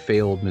have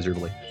failed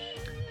miserably.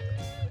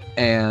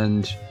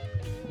 And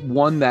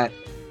one that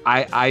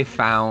I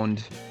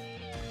found,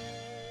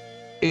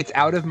 it's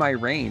out of my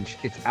range.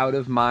 It's out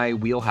of my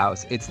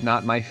wheelhouse. It's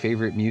not my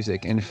favorite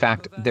music. In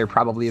fact, there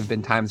probably have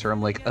been times where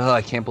I'm like, oh,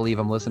 I can't believe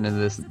I'm listening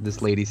to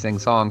this lady sing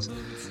songs.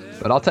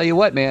 But I'll tell you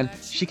what, man,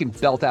 she can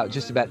belt out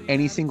just about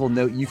any single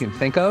note you can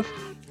think of.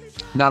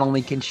 Not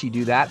only can she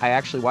do that, I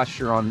actually watched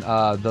her on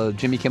the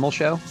Jimmy Kimmel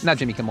show. Not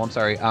Jimmy Kimmel, I'm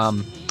sorry.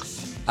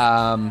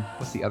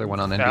 What's the other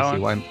one on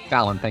NBC?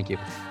 Fallon, thank you.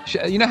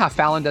 You know how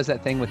Fallon does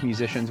that thing with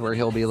musicians where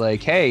he'll be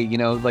like, hey,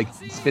 like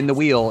spin the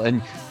wheel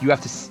and you have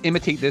to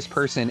imitate this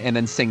person and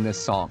then sing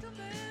this song.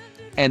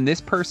 And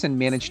this person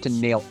managed to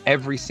nail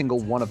every single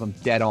one of them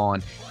dead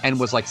on and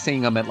was like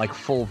singing them at like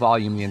full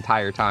volume the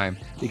entire time,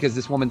 because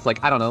this woman's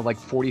like, I don't know, like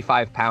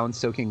 45 pounds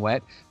soaking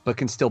wet, but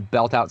can still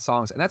belt out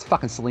songs. And that's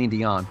fucking Celine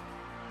Dion.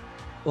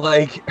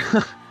 Like,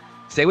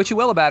 say what you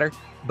will about her,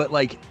 but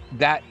like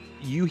that,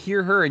 you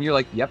hear her and you're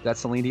like, yep, that's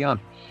Celine Dion.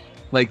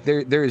 Like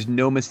there is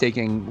no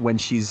mistaking when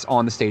she's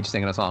on the stage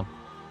singing a song.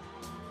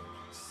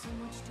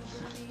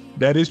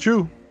 That is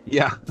true.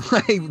 Yeah,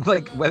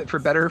 like for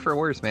better or for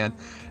worse, man.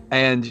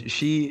 And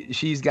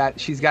she's got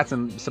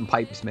some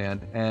pipes,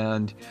 man.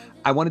 And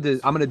I'm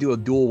gonna do a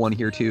dual one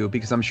here too,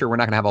 because I'm sure we're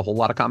not gonna have a whole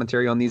lot of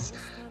commentary on these.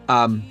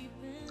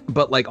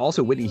 But like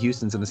also Whitney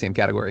Houston's in the same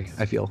category,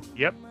 I feel.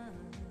 Yep.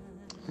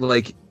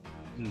 Like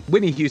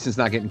Whitney Houston's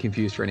not getting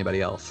confused for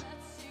anybody else.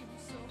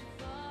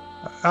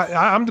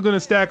 I'm gonna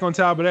stack on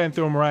top of that and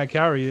throw Mariah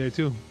Carey there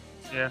too.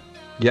 Yeah.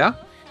 Yeah.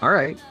 All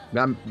right.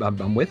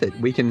 I'm with it.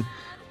 We can.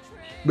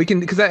 We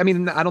can, because I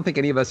mean, I don't think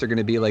any of us are going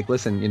to be like,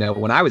 listen, you know,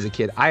 when I was a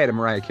kid, I had a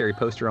Mariah Carey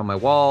poster on my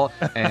wall,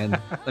 and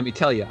let me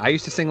tell you, I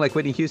used to sing like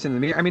Whitney Houston in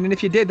the mirror. I mean, and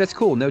if you did, that's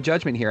cool. No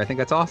judgment here. I think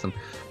that's awesome.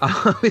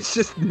 It's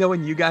just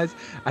knowing you guys,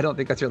 I don't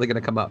think that's really going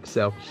to come up.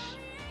 So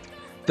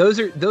those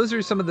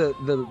are some of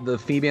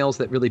the females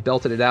that really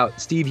belted it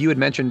out. Steve, you had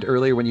mentioned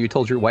earlier when you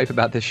told your wife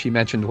about this, she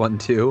mentioned one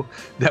too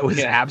that was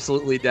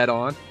absolutely dead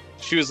on.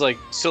 She was like,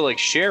 so like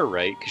Cher,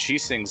 right? Because she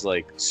sings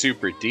like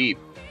super deep.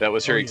 That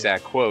was her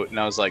exact quote, and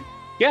I was like,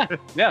 yeah,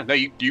 no,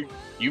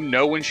 you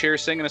know when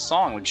Cher's singing a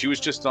song. When she was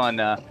just on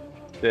the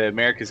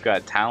America's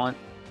Got Talent,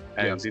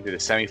 and it was either the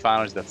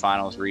semifinals or the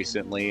finals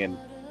recently, and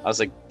I was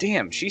like,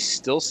 damn, she's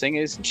still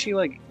singing, isn't she?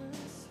 Like,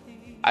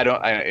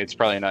 it's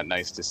probably not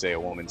nice to say a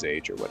woman's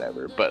age or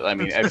whatever, but I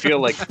mean, I feel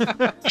like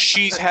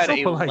she's had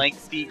a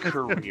lengthy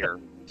career.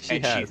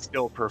 She's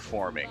still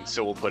performing,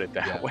 so we'll put it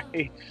that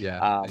way.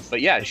 Yeah. But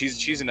yeah,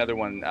 she's another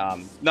one.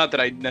 Not that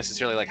I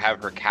necessarily like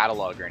have her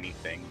catalog or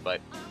anything, but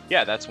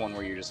yeah, that's one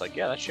where you're just like,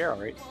 yeah, that's Cheryl,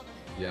 right?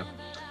 Yeah.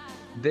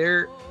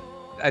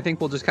 I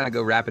think we'll just kind of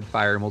go rapid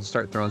fire, and we'll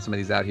start throwing some of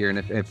these out here. And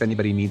if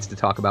anybody needs to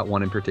talk about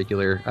one in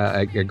particular,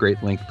 a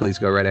great length, please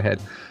go right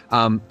ahead.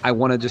 I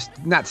want to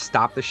just not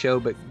stop the show,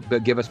 but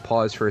give us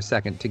pause for a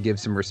second to give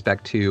some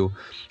respect to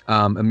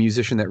a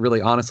musician that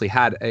really honestly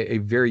had a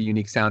very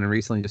unique sound and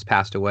recently just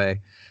passed away.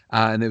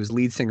 And it was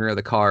lead singer of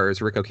the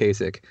Cars, Ric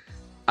Ocasek.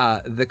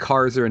 The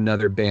Cars are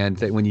another band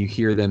that when you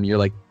hear them, you're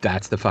like,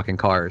 that's the fucking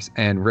Cars.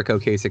 And Ric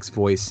Ocasek's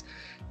voice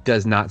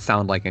does not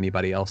sound like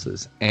anybody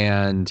else's.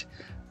 And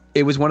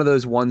it was one of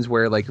those ones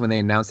where, like, when they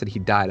announced that he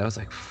died, I was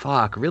like,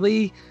 fuck,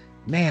 really?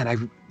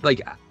 Man,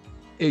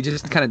 it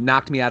just kind of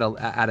knocked me out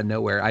of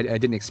nowhere. I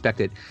didn't expect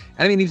it.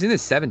 And I mean, he was in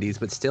his 70s,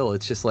 but still,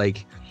 it's just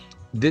like,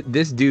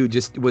 this dude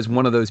just was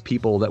one of those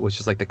people that was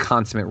just like the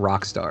consummate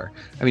rock star.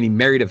 I mean, he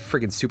married a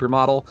freaking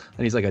supermodel,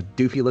 and he's like a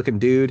doofy looking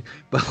dude,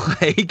 but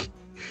like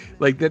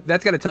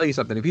that's got to tell you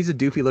something. If he's a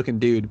doofy looking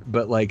dude,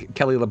 but like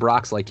Kelly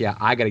LeBrock's like, yeah,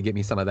 I got to get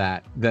me some of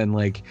that, then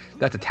like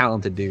that's a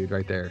talented dude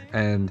right there.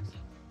 And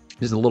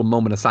just a little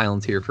moment of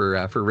silence here for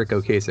Ric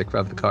Ocasek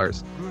of the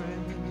Cars.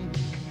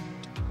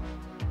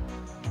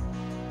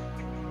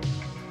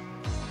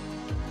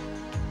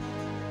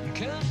 You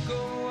can't go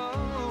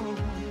on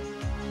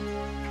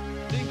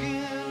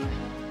thinking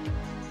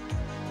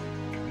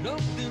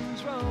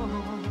nothing's wrong.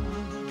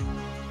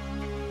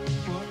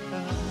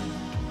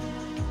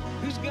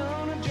 Who's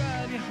gonna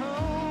drive you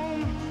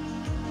home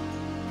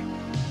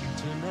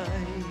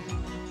tonight?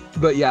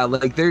 But yeah,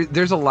 like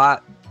there's a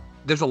lot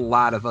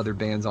of other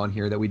bands on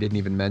here that we didn't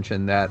even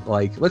mention that,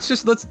 like, let's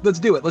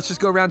do it. Let's just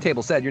go round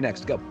table. Said, you're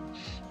next. Go.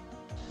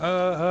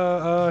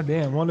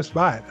 Damn, on the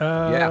spot.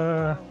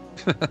 Yeah.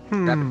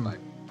 Rapid fire.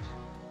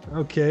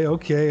 Okay.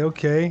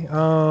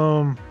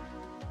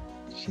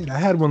 Shit, I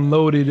had one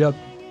loaded up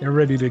and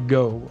ready to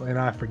go, and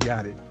I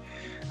forgot it.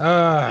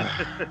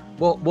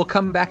 Well, we'll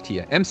come back to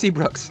you. MC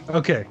Brooks.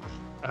 Okay.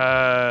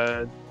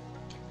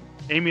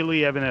 Amy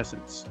Lee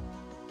Evanescence.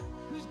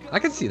 I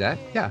can see that.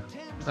 Yeah.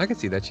 I can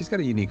see that. She's got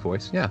a unique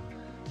voice. Yeah.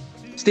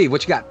 Steve,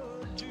 what you got?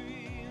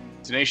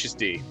 Tenacious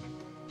D.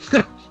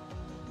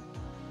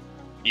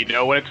 You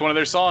know when it's one of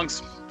their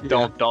songs.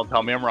 Yeah. Don't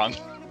tell me I'm wrong.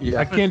 Yeah.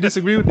 I can't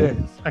disagree with that.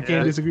 I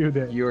can't disagree with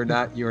that. You are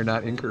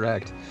not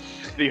incorrect.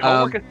 The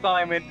homework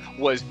assignment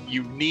was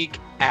unique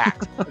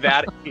act.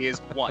 That is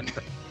one.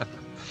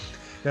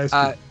 That's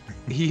true.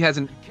 He has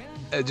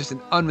just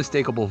an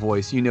unmistakable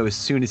voice. You know as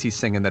soon as he's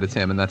singing that it's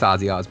him, and that's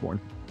Ozzy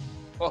Osbourne.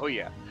 Oh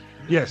yeah.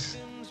 Yes.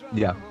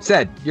 Yeah.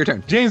 Said, your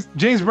turn. James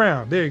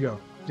Brown. There you go.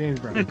 James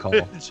Brown. Good call.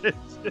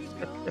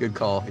 Good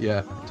call.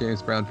 Yeah.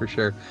 James Brown for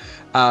sure.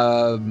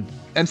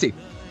 MC.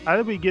 How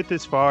did we get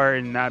this far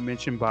and not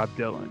mention Bob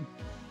Dylan?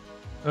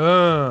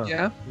 Yeah.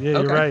 Yeah,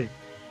 Okay. you're right.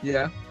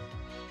 Yeah.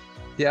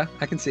 Yeah,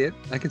 I can see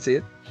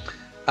it.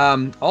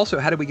 Also,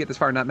 how did we get this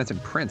far and not mention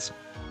Prince?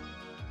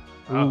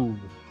 Ooh.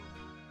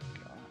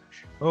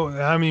 Oh,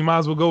 I mean, might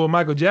as well go with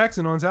Michael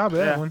Jackson on top of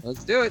that one.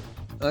 Let's do it.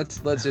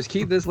 Let's just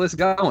keep this list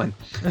going.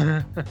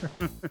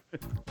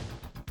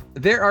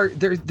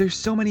 There's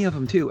so many of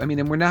them too. I mean,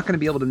 and we're not going to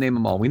be able to name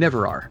them all. We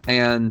never are.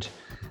 And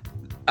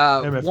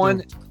MF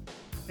one,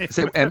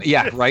 so,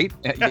 yeah, right.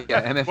 Yeah,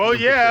 MF. Well,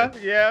 yeah.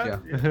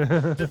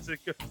 That's a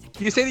good.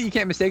 You say that you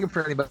can't mistake him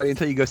for anybody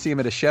until you go see him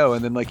at a show,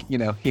 and then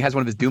he has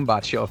one of his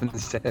Doombots show up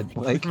instead.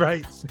 Like,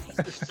 right.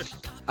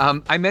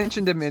 I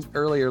mentioned him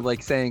earlier,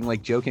 like saying,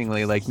 like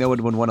jokingly, like no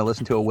one would want to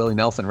listen to a Willie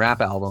Nelson rap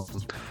album,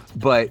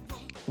 but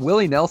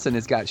Willie Nelson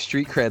has got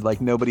street cred like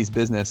nobody's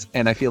business,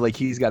 and I feel like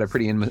he's got a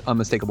pretty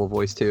unmistakable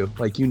voice too.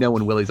 Like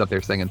when Willie's up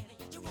there singing.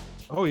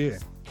 Oh yeah.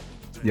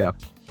 Yeah.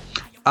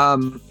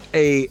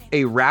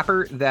 A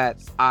rapper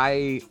that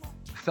I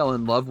fell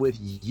in love with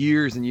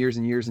years and years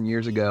and years and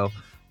years ago.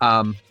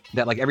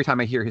 That like every time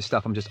I hear his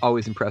stuff, I'm just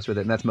always impressed with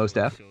it, and that's Mos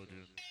Def.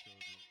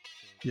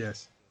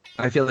 Yes.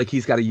 I feel like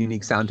he's got a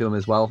unique sound to him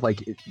as well.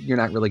 Like you're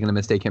not really going to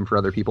mistake him for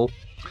other people.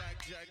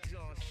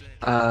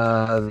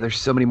 There's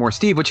so many more.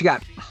 Steve, what you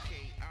got?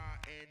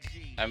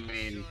 I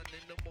mean,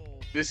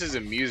 this is a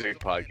music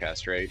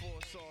podcast, right?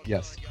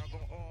 Yes.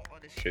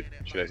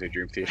 Should I say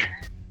Dream Theater?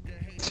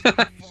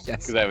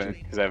 Yes.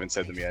 because I haven't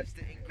said them yet,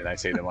 and I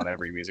say them on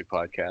every music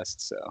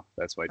podcast, so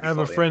that's why I have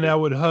a friend that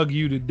would hug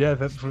you to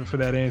death for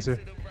that answer.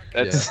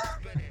 That's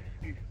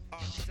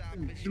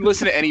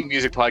listen to any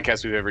music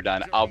podcast we've ever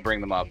done. I'll bring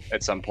them up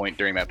at some point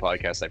during that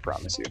podcast. I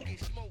promise you.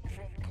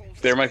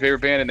 They're my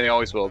favorite band, and they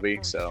always will be.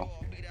 So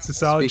It's a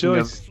solid Speaking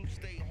of- choice.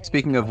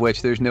 Speaking of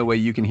which, there's no way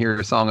you can hear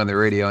a song on the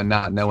radio and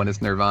not know when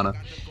it's Nirvana.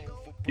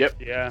 yep,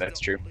 Yeah. that's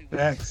true.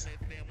 Facts.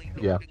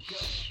 Yeah.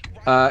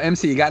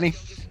 MC, you got any?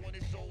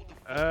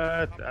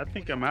 I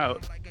think I'm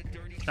out.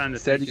 Trying to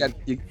Said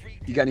think.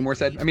 you got any more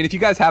said? I mean, if you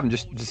guys have them,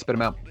 just spit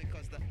them out.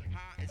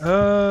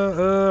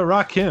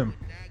 Rakim.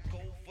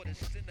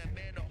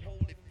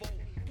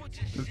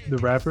 The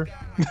rapper.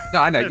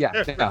 No, I know. Yeah,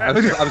 I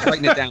was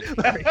writing it down.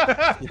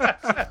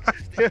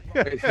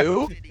 Wait,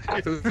 who?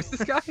 Who's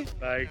this guy?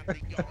 Like,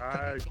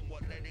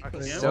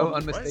 So what?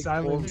 unmistakable.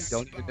 Silence. You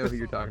don't even know who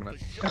you're talking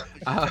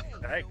about.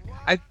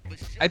 Heck,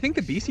 I think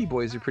the Beastie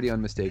Boys are pretty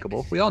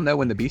unmistakable. We all know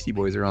when the Beastie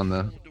Boys are on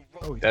the.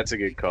 That's a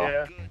good call.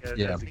 yeah,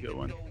 that's a good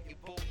one.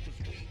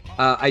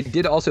 I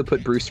did also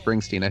put Bruce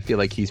Springsteen. I feel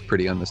like he's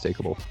pretty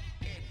unmistakable.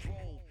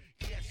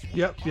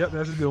 Yep,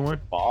 that's a good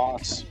one.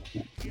 Boss.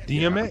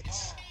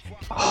 DMX.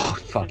 Oh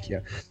fuck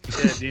yeah!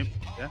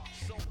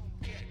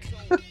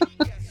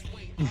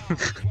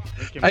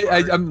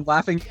 Yeah, I'm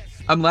laughing.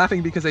 I'm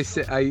laughing because I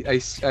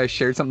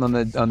shared something on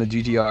the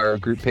GGR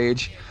group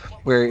page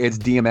where it's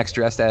DMX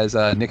dressed as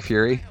Nick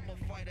Fury.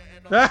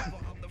 Yo,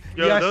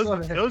 Yeah, I saw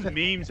that. those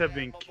memes have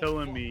been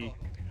killing me.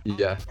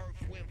 Yeah.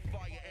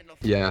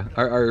 Yeah,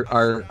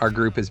 our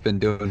group has been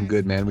doing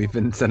good, man. We've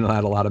been sending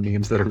out a lot of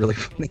memes that are really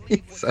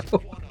funny. So,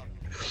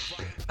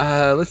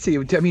 let's see.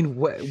 I mean,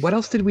 what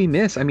else did we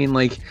miss? I mean,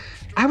 like,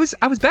 I was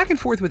back and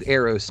forth with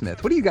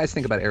Aerosmith. What do you guys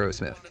think about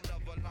Aerosmith?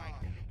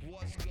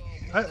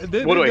 What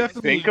do I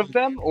think of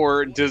them,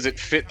 or does it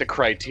fit the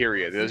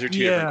criteria? Those are two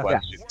different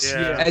questions.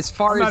 Yeah. As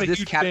far I'm not as a this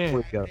huge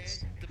category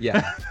goes,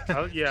 yeah.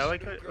 Yeah,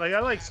 I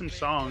like some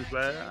songs,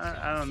 but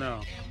I don't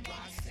know.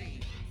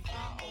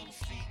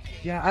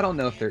 Yeah, I don't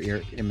know if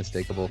they're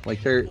unmistakable.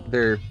 Like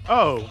they're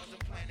Oh,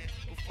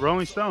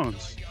 Rolling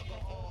Stones.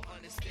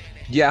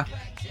 yeah.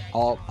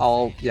 I'll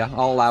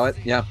allow it.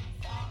 Yeah.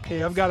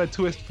 Hey, I've got a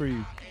twist for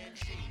you.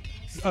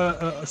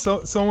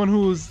 Someone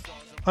who's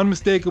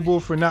unmistakable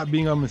for not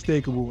being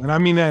unmistakable, and I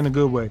mean that in a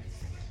good way.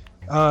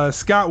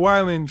 Scott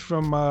Weiland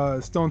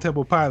from Stone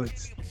Temple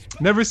Pilots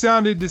never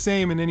sounded the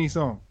same in any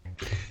song.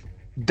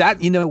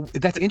 That's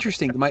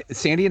interesting.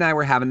 Sandy and I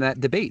were having that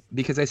debate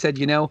because I said,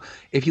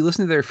 if you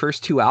listen to their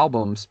first two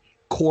albums,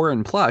 Core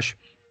and Plush,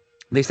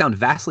 they sound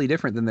vastly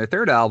different than their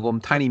third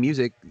album, Tiny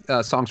Music,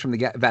 songs from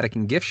the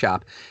Vatican Gift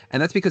Shop.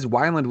 And that's because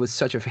Weiland was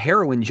such a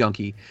heroin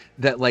junkie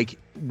that, like,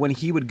 when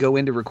he would go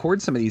in to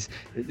record some of these,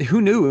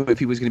 who knew if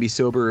he was going to be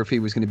sober or if he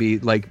was going to be,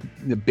 like,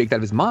 baked out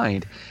of his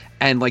mind.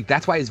 And, like,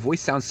 that's why his voice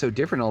sounds so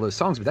different in all those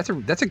songs. But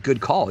that's a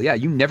good call. Yeah,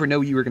 you never know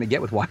what you were going to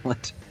get with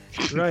Weiland.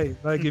 Right.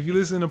 Like, if you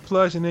listen to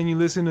Plush and then you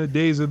listen to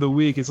Days of the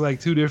Week, it's like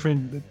two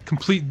different,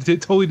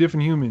 totally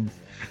different humans.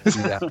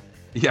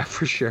 Yeah,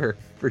 for sure.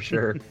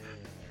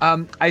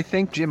 I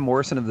think Jim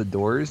Morrison of The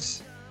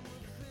Doors,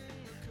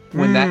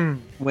 when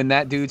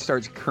that dude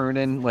starts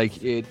crooning, like,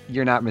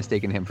 you're not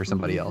mistaking him for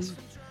somebody else.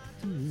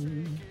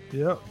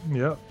 Yep.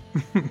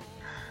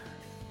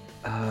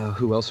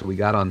 Who else have we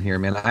got on here,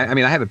 man? I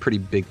mean, I have a pretty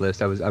big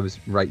list. I was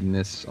writing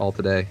this all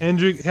today.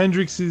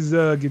 Hendrix's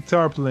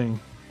guitar playing.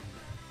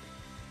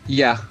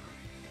 Yeah,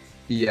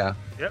 Yep.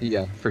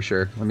 for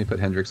sure. Let me put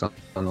Hendrix on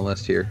the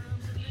list here.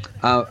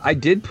 I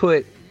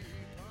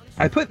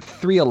put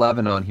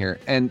 311 on here,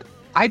 and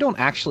I don't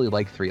actually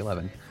like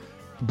 311,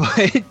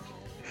 but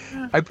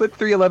I put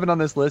 311 on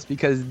this list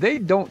because they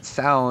don't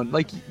sound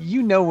like,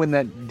 when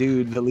that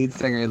dude, the lead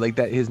singer, like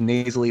that, his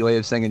nasally way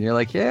of singing, you're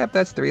like, yeah,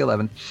 that's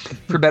 311,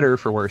 for better or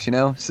for worse,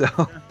 So.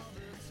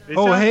 They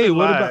Oh, sound hey, good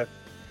what live.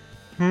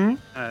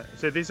 about?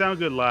 So they sound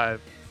good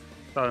live.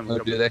 Oh,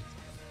 do they?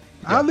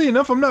 Oddly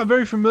enough, I'm not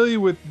very familiar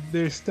with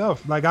their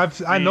stuff. Like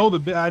I know the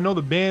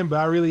band, but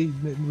I really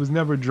was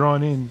never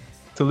drawn in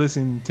to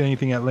listen to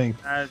anything at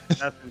length.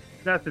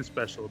 Nothing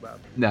special about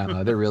them.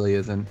 No, there really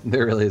isn't.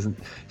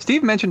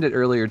 Steve mentioned it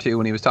earlier too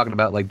when he was talking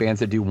about, like, bands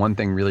that do one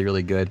thing really,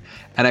 really good,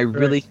 and I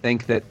really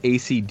think that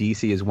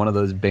AC/DC is one of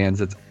those bands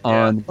that's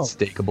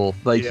unmistakable.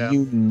 Like,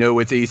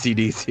 it's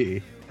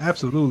AC/DC.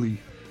 Absolutely.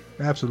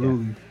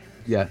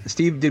 Yeah,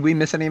 Steve, did we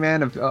miss any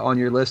man on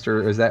your list,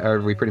 or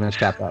are we pretty much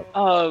tapped out?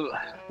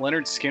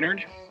 Leonard Skinner.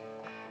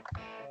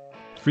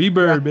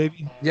 Freebird,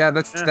 baby. Yeah,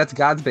 that's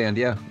God's band.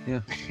 Yeah.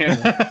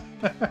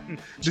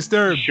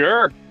 Disturbed.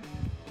 Sure.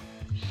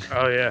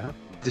 Oh yeah.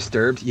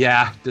 Disturbed.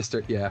 Yeah,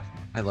 Disturbed. Yeah,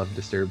 I love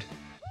Disturbed.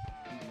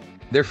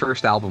 Their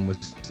first album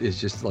is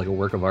just like a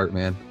work of art,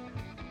 man.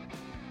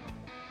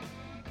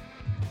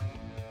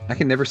 I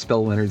can never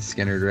spell Leonard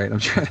Skinner right.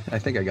 I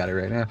think I got it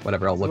right now.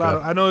 Whatever, I'll look it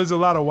up. I know there's a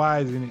lot of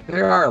Y's in it.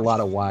 There are a lot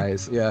of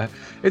Y's. Yeah,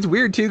 it's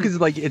weird too because,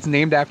 like, it's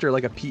named after,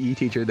 like, a PE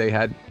teacher they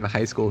had in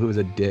high school who was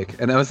a dick,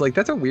 and I was like,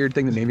 that's a weird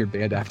thing to name your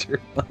band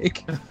after.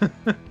 Like,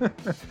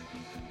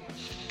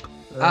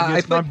 I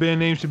guess my band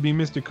name should be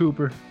Mr.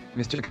 Cooper.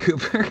 Mr.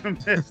 Cooper.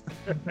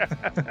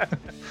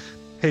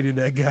 Hated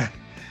that guy.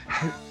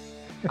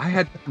 I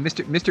had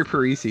Mr.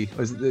 Parisi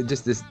was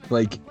just this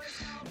like,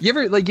 you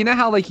ever like, you know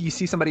how like you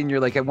see somebody and you're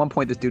like, at one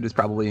point this dude is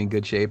probably in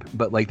good shape,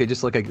 but like they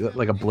just look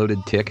like a bloated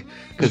tick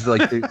because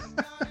like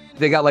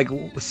they got like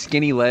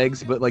skinny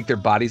legs, but like their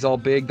body's all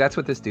big. That's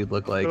what this dude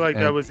looked like. I feel like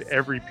And that was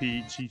every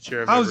PE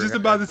teacher. I was just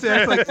about to say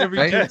that's like every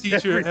Right? gym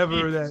teacher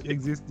ever that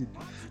existed.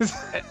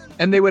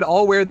 and they would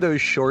all wear those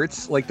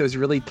shorts, like those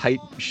really tight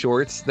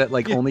shorts that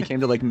like only came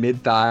to like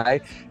mid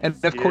thigh, and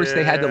of course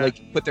they had to Yeah.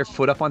 like put their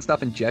foot up on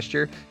stuff and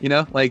gesture, you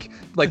know, like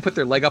put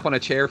their leg up on a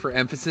chair for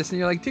emphasis, and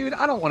you're like, dude,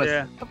 I don't want to.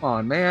 Yeah. Come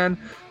on, man.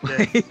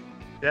 Yeah.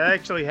 That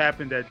actually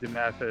happened at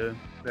DeMatha.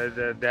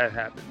 That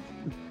happened.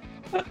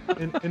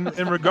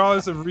 And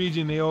regardless of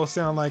region, they all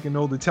sound like an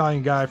old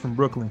Italian guy from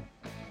Brooklyn.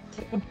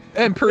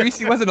 And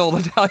Parisi was an old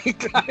Italian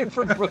guy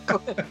from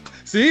Brooklyn.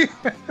 See?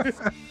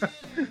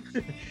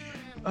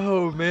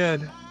 Oh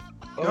man.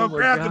 Go Oh my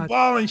grab the God.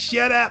 ball and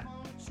shut up.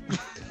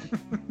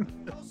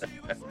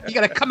 You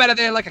gotta come out of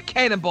there like a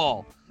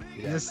cannonball.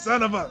 You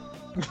son of a.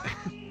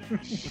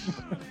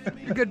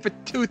 You're good for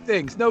two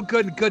things. No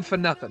good and good for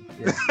nothing.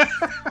 Yeah.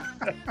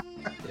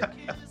 Yeah.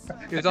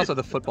 He was also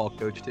the football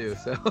coach too,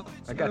 so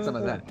I got some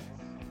of that.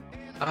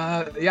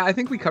 Yeah, I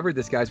think we covered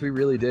this, guys. We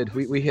really did.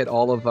 We hit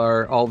all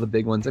the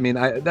big ones. I mean,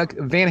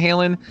 Van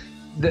Halen.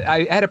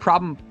 I had a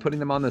problem putting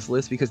them on this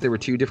list because there were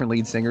two different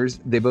lead singers.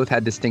 They both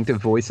had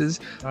distinctive voices,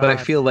 but I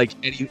feel like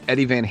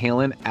Eddie Van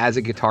Halen as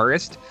a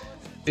guitarist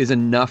is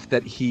enough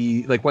that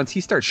he like once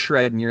he starts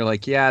shredding, you're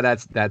like, yeah,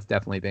 that's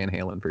definitely Van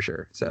Halen for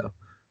sure. So.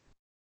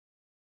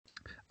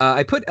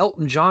 I put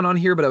Elton John on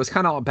here, but I was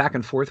kind of back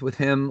and forth with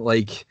him.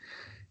 Like,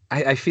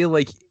 I feel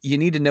like you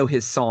need to know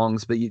his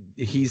songs, but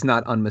he's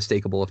not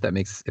unmistakable. If that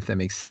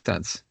makes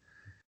sense.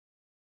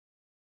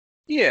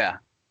 Yeah.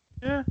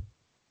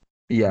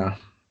 Yeah.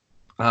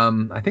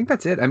 I think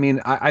that's it. I mean,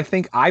 I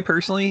think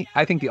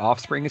The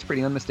Offspring is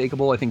pretty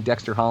unmistakable. I think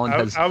Dexter Holland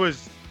has. I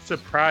was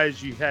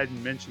surprised you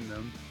hadn't mentioned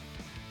them.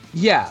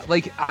 Yeah,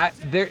 like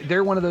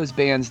they're one of those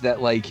bands that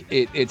like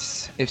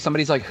it's if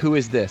somebody's like, who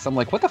is this? I'm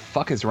like, what the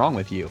fuck is wrong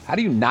with you? How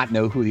do you not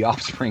know who The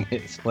Offspring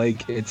is?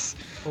 Like it's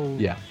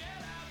yeah.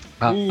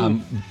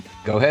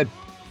 Go ahead.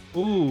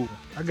 Ooh,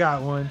 I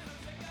got one.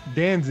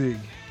 Danzig,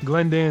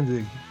 Glenn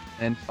Danzig.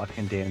 And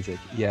fucking Danzig.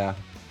 Yeah.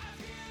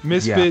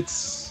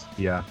 Misfits.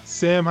 Yeah.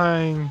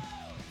 Samhain.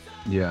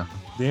 Yeah.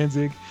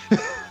 Danzig.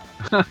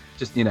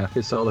 Just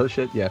his solo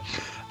shit. Yeah.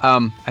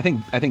 I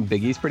think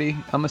Biggie's pretty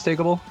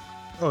unmistakable.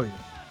 Oh yeah.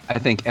 I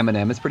think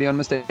Eminem is pretty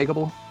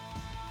unmistakable.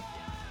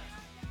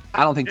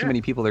 I don't think too many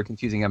people are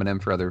confusing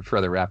Eminem for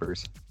other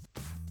rappers.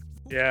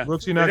 Yeah.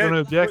 Brooks, you're not going to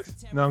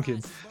object? No, I'm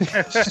kidding.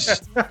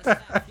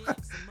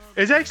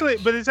 It's actually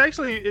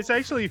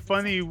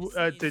funny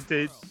to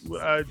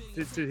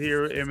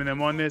hear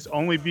Eminem on this,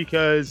 only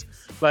because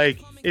like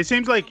it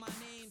seems like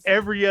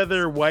every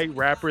other white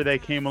rapper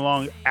that came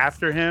along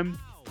after him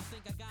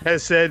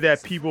has said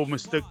that people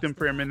mistook them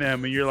for Eminem,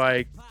 and you're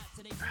like,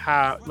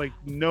 how? Like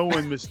no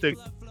one mistook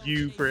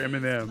you for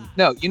Eminem.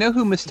 No, you know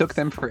who mistook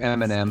them for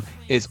Eminem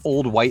is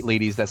old white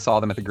ladies that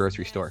saw them at the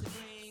grocery store.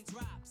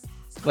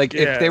 Like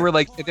if they were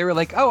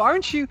like, oh,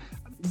 aren't you?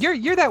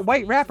 You're that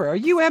white rapper. Are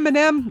you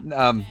Eminem?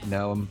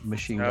 No, I'm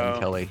Machine Gun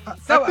Kelly.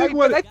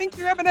 I think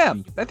you're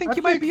Eminem. I think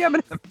you might be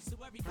Eminem.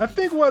 I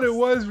think what it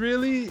was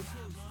really,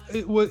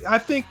 I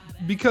think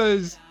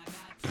because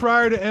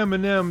prior to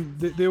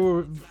Eminem, it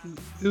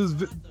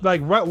was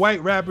like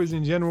white rappers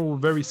in general were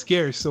very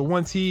scarce. So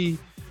once he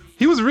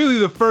was really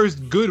the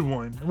first good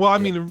one. Well, I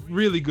mean, a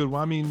really good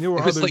one. I mean, there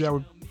were others that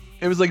were.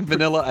 It was like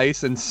Vanilla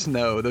Ice and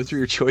Snow. Those were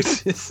your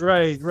choices.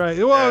 Right.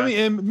 Well, I mean,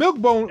 and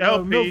Milkbone,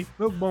 LP.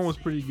 Milkbone was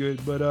pretty good,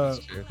 but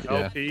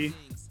LP.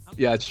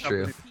 Yeah, it's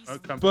true.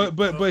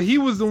 But he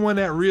was the one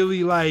that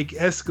really like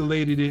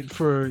escalated it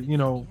for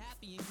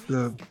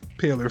the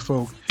paler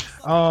folk.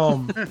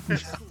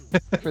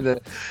 for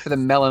the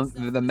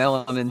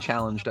melanin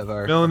challenged of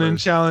our melanin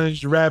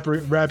challenged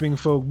rapping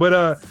folk.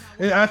 But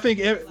I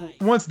think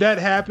once that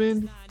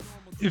happened,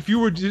 if you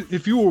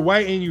were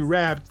white and you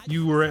rapped,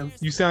 you were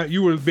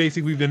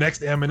basically the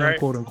next Eminem, right?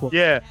 Quote unquote.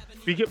 Yeah,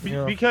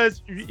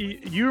 because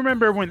you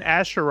remember when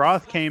Asher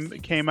Roth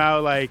came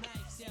out, like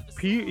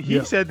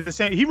he said the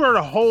same. He wrote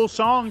a whole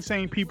song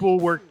saying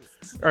people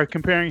are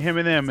comparing him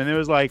and them, and it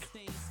was like,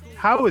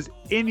 how is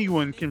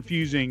anyone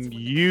confusing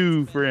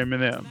you for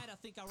Eminem?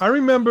 I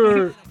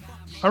remember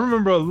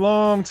a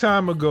long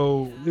time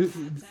ago.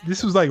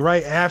 This was like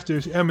right after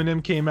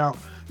Eminem came out.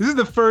 This is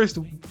the first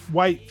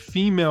white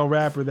female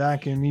rapper that I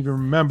can even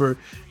remember,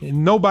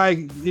 and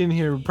nobody in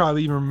here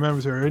probably even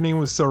remembers her. Her name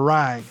was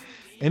Sarai,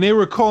 and they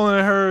were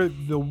calling her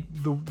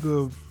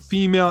the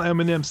female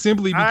Eminem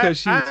simply because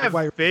she was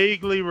white. I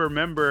vaguely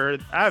remember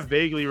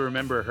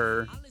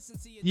her.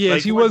 Yeah,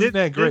 like, she wasn't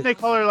that great. Didn't they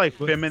call her like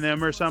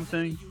Feminem or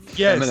something?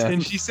 Yes, Eminem.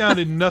 And she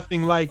sounded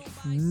nothing like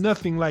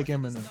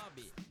Eminem.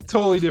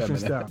 Totally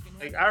different style.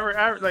 Like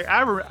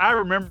I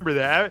remember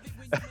that.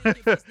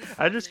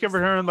 I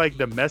discovered her on like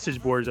the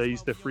message boards I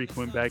used to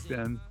frequent back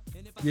then.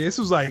 Yeah, this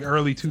was like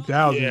early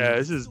 2000s. Yeah,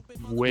 this is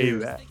way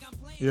back.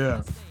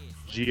 Yeah.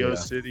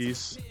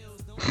 GeoCities.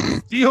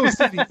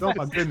 GeoCities. Oh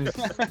my goodness.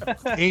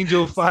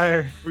 Angel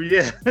Fire.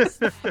 Yeah.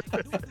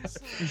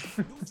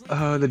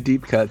 Oh, the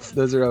deep cuts.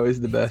 Those are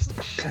always the best.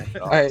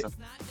 All right,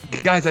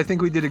 guys, I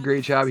think we did a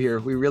great job here.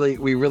 We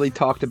really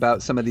talked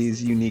about some of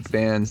these unique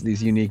bands,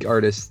 these unique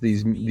artists,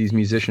 these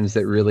musicians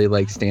that really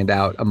like stand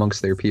out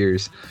amongst their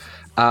peers.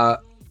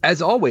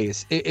 As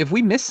always, if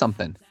we missed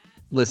something,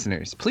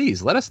 listeners,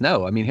 please let us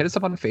know. I mean, hit us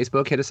up on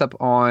Facebook, hit us up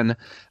on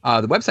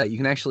the website. You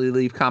can actually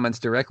leave comments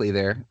directly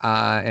there,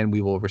 and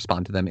we will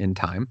respond to them in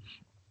time.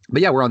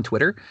 But yeah, we're on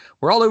Twitter.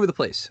 We're all over the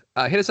place.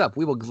 Hit us up.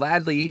 We will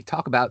gladly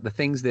talk about the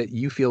things that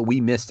you feel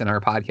we missed in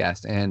our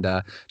podcast and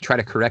try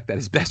to correct that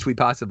as best we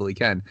possibly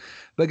can.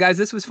 But guys,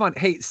 this was fun.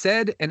 Hey,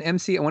 Ced and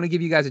MC, I want to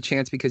give you guys a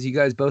chance because you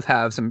guys both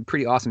have some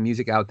pretty awesome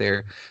music out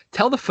there.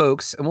 Tell the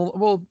folks, and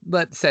we'll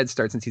let Ced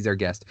start since he's our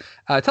guest.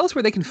 Tell us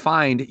where they can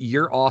find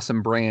your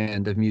awesome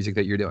brand of music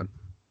that you're doing.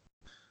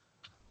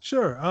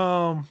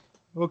 Sure.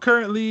 Well,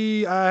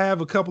 currently I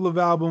have a couple of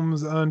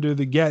albums under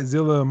the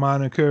Gatzilla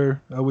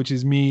moniker, which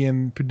is me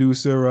and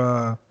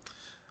producer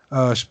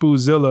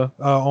Spoozilla,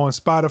 on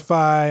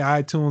Spotify,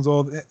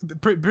 iTunes,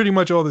 pretty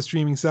much all the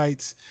streaming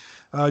sites.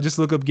 Just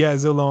look up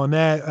Gatzilla on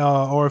that.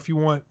 Or if you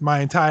want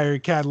my entire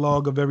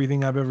catalog of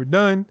everything I've ever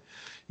done,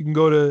 you can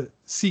go to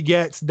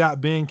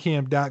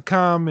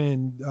cgats.bandcamp.com,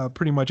 and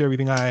pretty much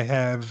everything I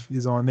have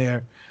is on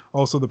there.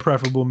 Also, the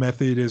preferable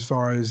method as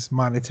far as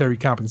monetary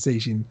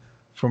compensation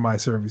for my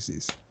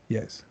services.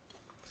 Yes.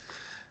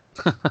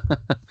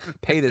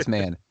 Pay this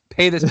man.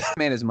 Pay this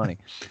man his money.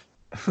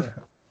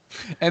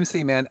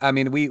 MC, man, I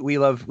mean, we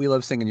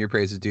love singing your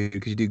praises, dude,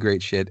 because you do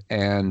great shit,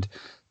 and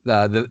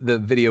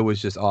the video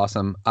was just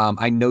awesome.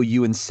 I know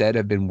you and Ced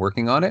have been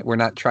working on it. We're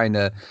not trying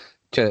to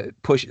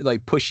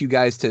push you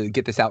guys to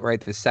get this out right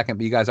this second,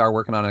 but you guys are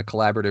working on a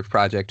collaborative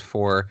project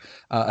for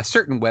a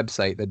certain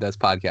website that does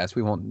podcasts.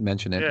 We won't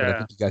mention it, but I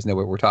think you guys know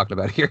what we're talking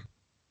about here.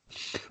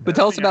 But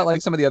tell us about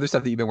like some of the other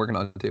stuff that you've been working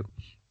on too.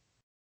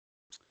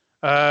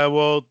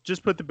 Well,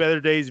 just put the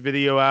Better Days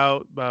video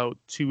out about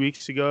 2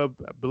 weeks ago,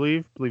 I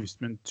believe it's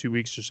been 2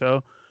 weeks or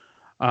so.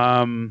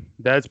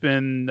 I've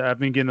been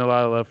getting a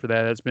lot of love for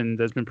that. That's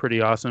been pretty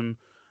awesome.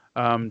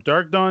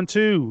 Dark Dawn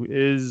 2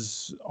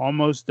 is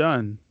almost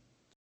done.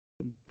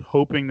 I'm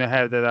hoping to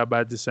have that out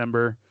by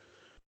December.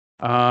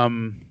 I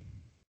mean,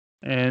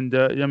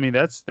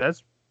 that's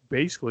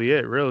basically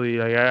it, really.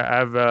 Like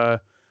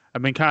I've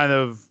been kind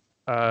of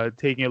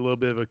taking a little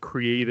bit of a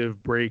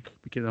creative break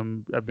because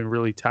I've been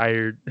really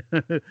tired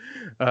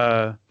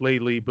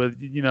lately.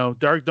 But you know,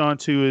 Dark Dawn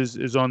 2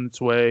 is on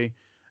its way.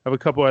 I have a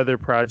couple other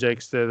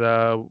projects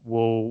that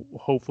will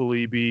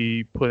hopefully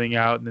be putting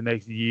out in the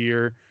next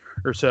year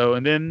or so,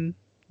 and then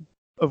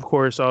of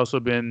course also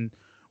been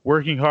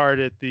working hard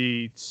at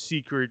the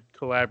secret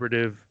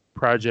collaborative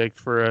project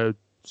for a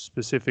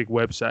specific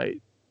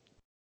website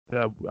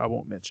that I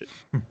won't mention.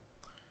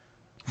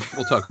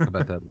 We'll talk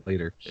about that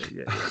later.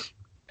 Yeah.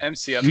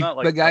 MC, I'm not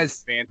like but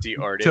guys, a fancy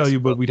artist. Tell you,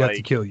 but we'd have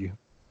to kill you.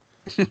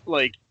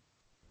 Like,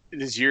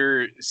 is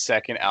your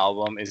second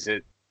album, is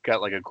it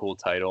got like a cool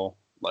title?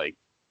 Like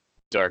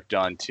Dark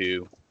Dawn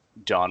 2,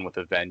 Dawn with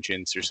a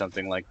Vengeance or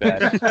something like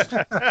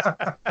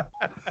that?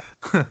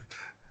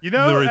 You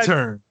know, The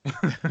Return.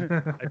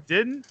 I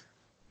didn't,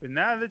 but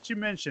now that you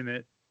mention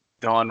it,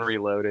 Dawn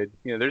Reloaded.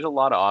 You know, there's a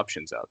lot of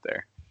options out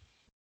there.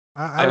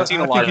 I've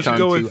seen a lot of Dawn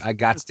go 2, with I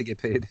got to get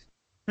paid.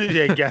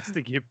 yeah, gas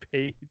to get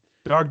paid.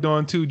 Dark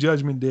Dawn 2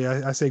 Judgment Day.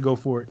 I say go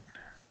for it.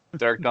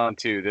 Dark Dawn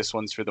 2, this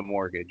one's for the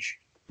mortgage.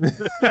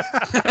 The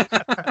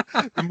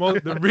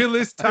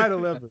realest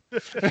title ever.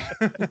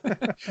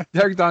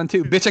 Dark Dawn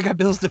 2, bitch, I got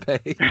bills to pay.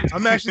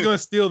 I'm actually going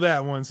to steal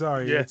that one.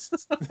 Sorry. Yes.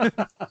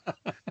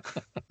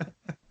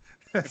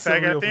 In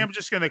fact, I think I'm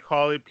just going to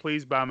call it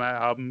Please Buy My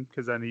Album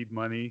because I need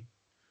money.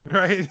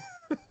 Right.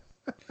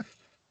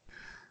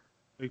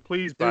 Like,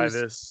 please buy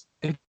this.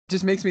 It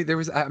just makes me.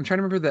 I'm trying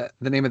to remember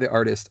the name of the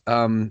artist.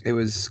 It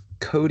was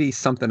Cody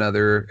something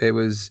other.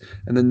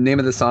 And the name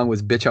of the song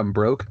was "Bitch I'm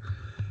Broke,"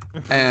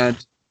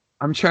 and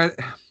I'm trying.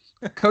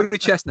 Cody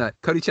Chestnut.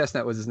 Cody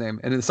Chestnut was his name,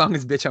 and the song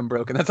is "Bitch I'm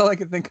Broke," and that's all I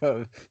can think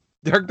of.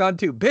 Dark Dawn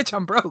 2, bitch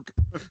I'm broke.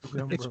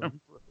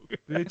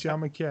 Bitch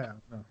I'm a cow.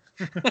 No.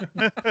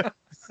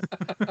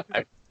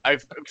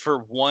 I've for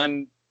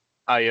one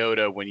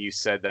iota when you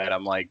said that,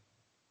 I'm like,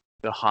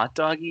 the hot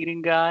dog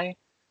eating guy.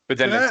 But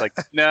then it's like,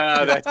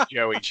 no, that's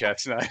Joey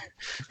Chestnut.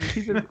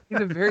 He's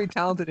a very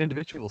talented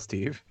individual,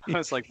 Steve. I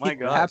was like, my He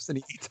God. raps and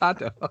he eats hot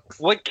dogs.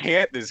 What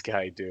can't this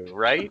guy do,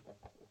 right?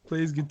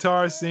 Plays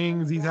guitar,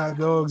 sings, eats hot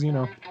dogs,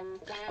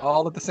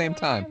 All at the same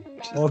time.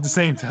 all at the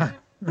same time.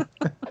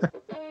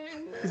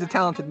 He's a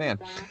talented man.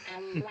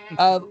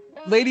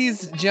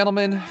 Ladies,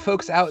 gentlemen,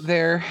 folks out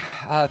there,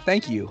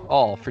 thank you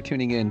all for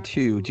tuning in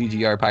to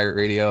GGR Pirate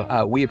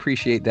Radio. We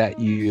appreciate that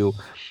you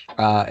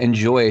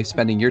enjoy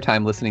spending your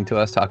time listening to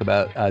us talk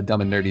about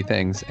dumb and nerdy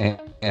things.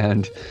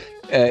 And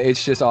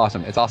It's just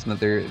awesome. It's awesome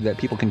that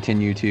people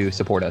continue to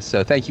support us.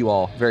 So thank you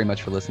all very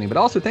much for listening. But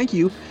also thank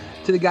you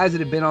to the guys that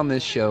have been on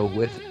this show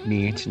with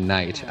me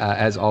tonight.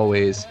 As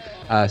always,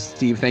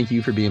 Steve, thank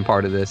you for being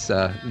part of this,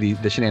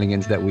 the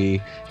shenanigans that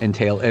we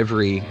entail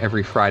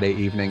every Friday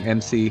evening.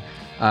 MC,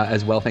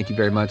 as well, thank you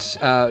very much.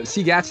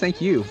 C. Gats, thank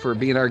you for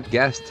being our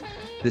guest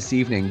this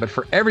evening. But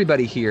for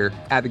everybody here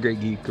at the Great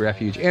Geek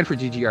Refuge and for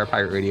GGR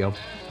Pirate Radio,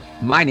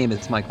 my name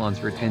is Mike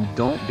Lunsford, and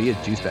don't be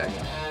a juice bag.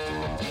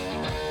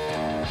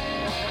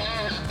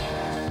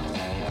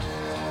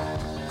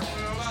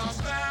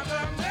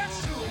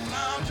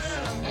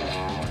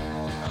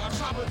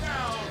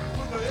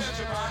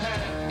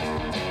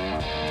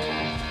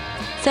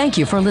 Thank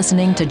you for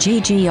listening to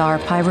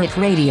GGR Pirate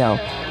Radio.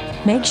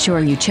 Make sure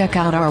you check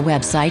out our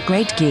website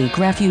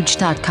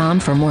greatgeekrefuge.com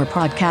for more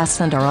podcasts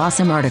and our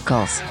awesome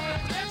articles.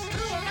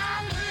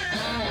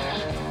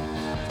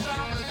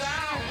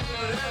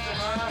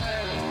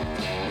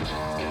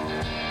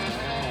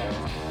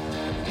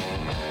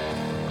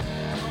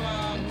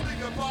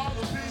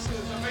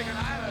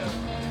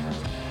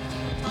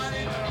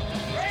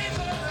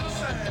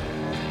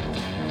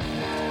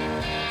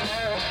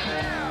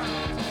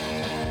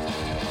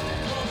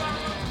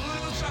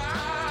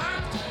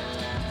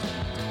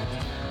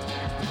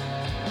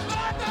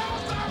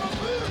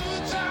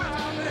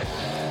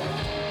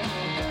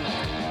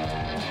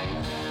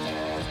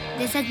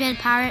 This has been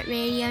Pirate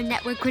Radio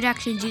Network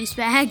Production Juice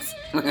Bags.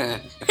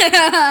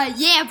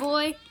 Yeah,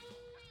 boy.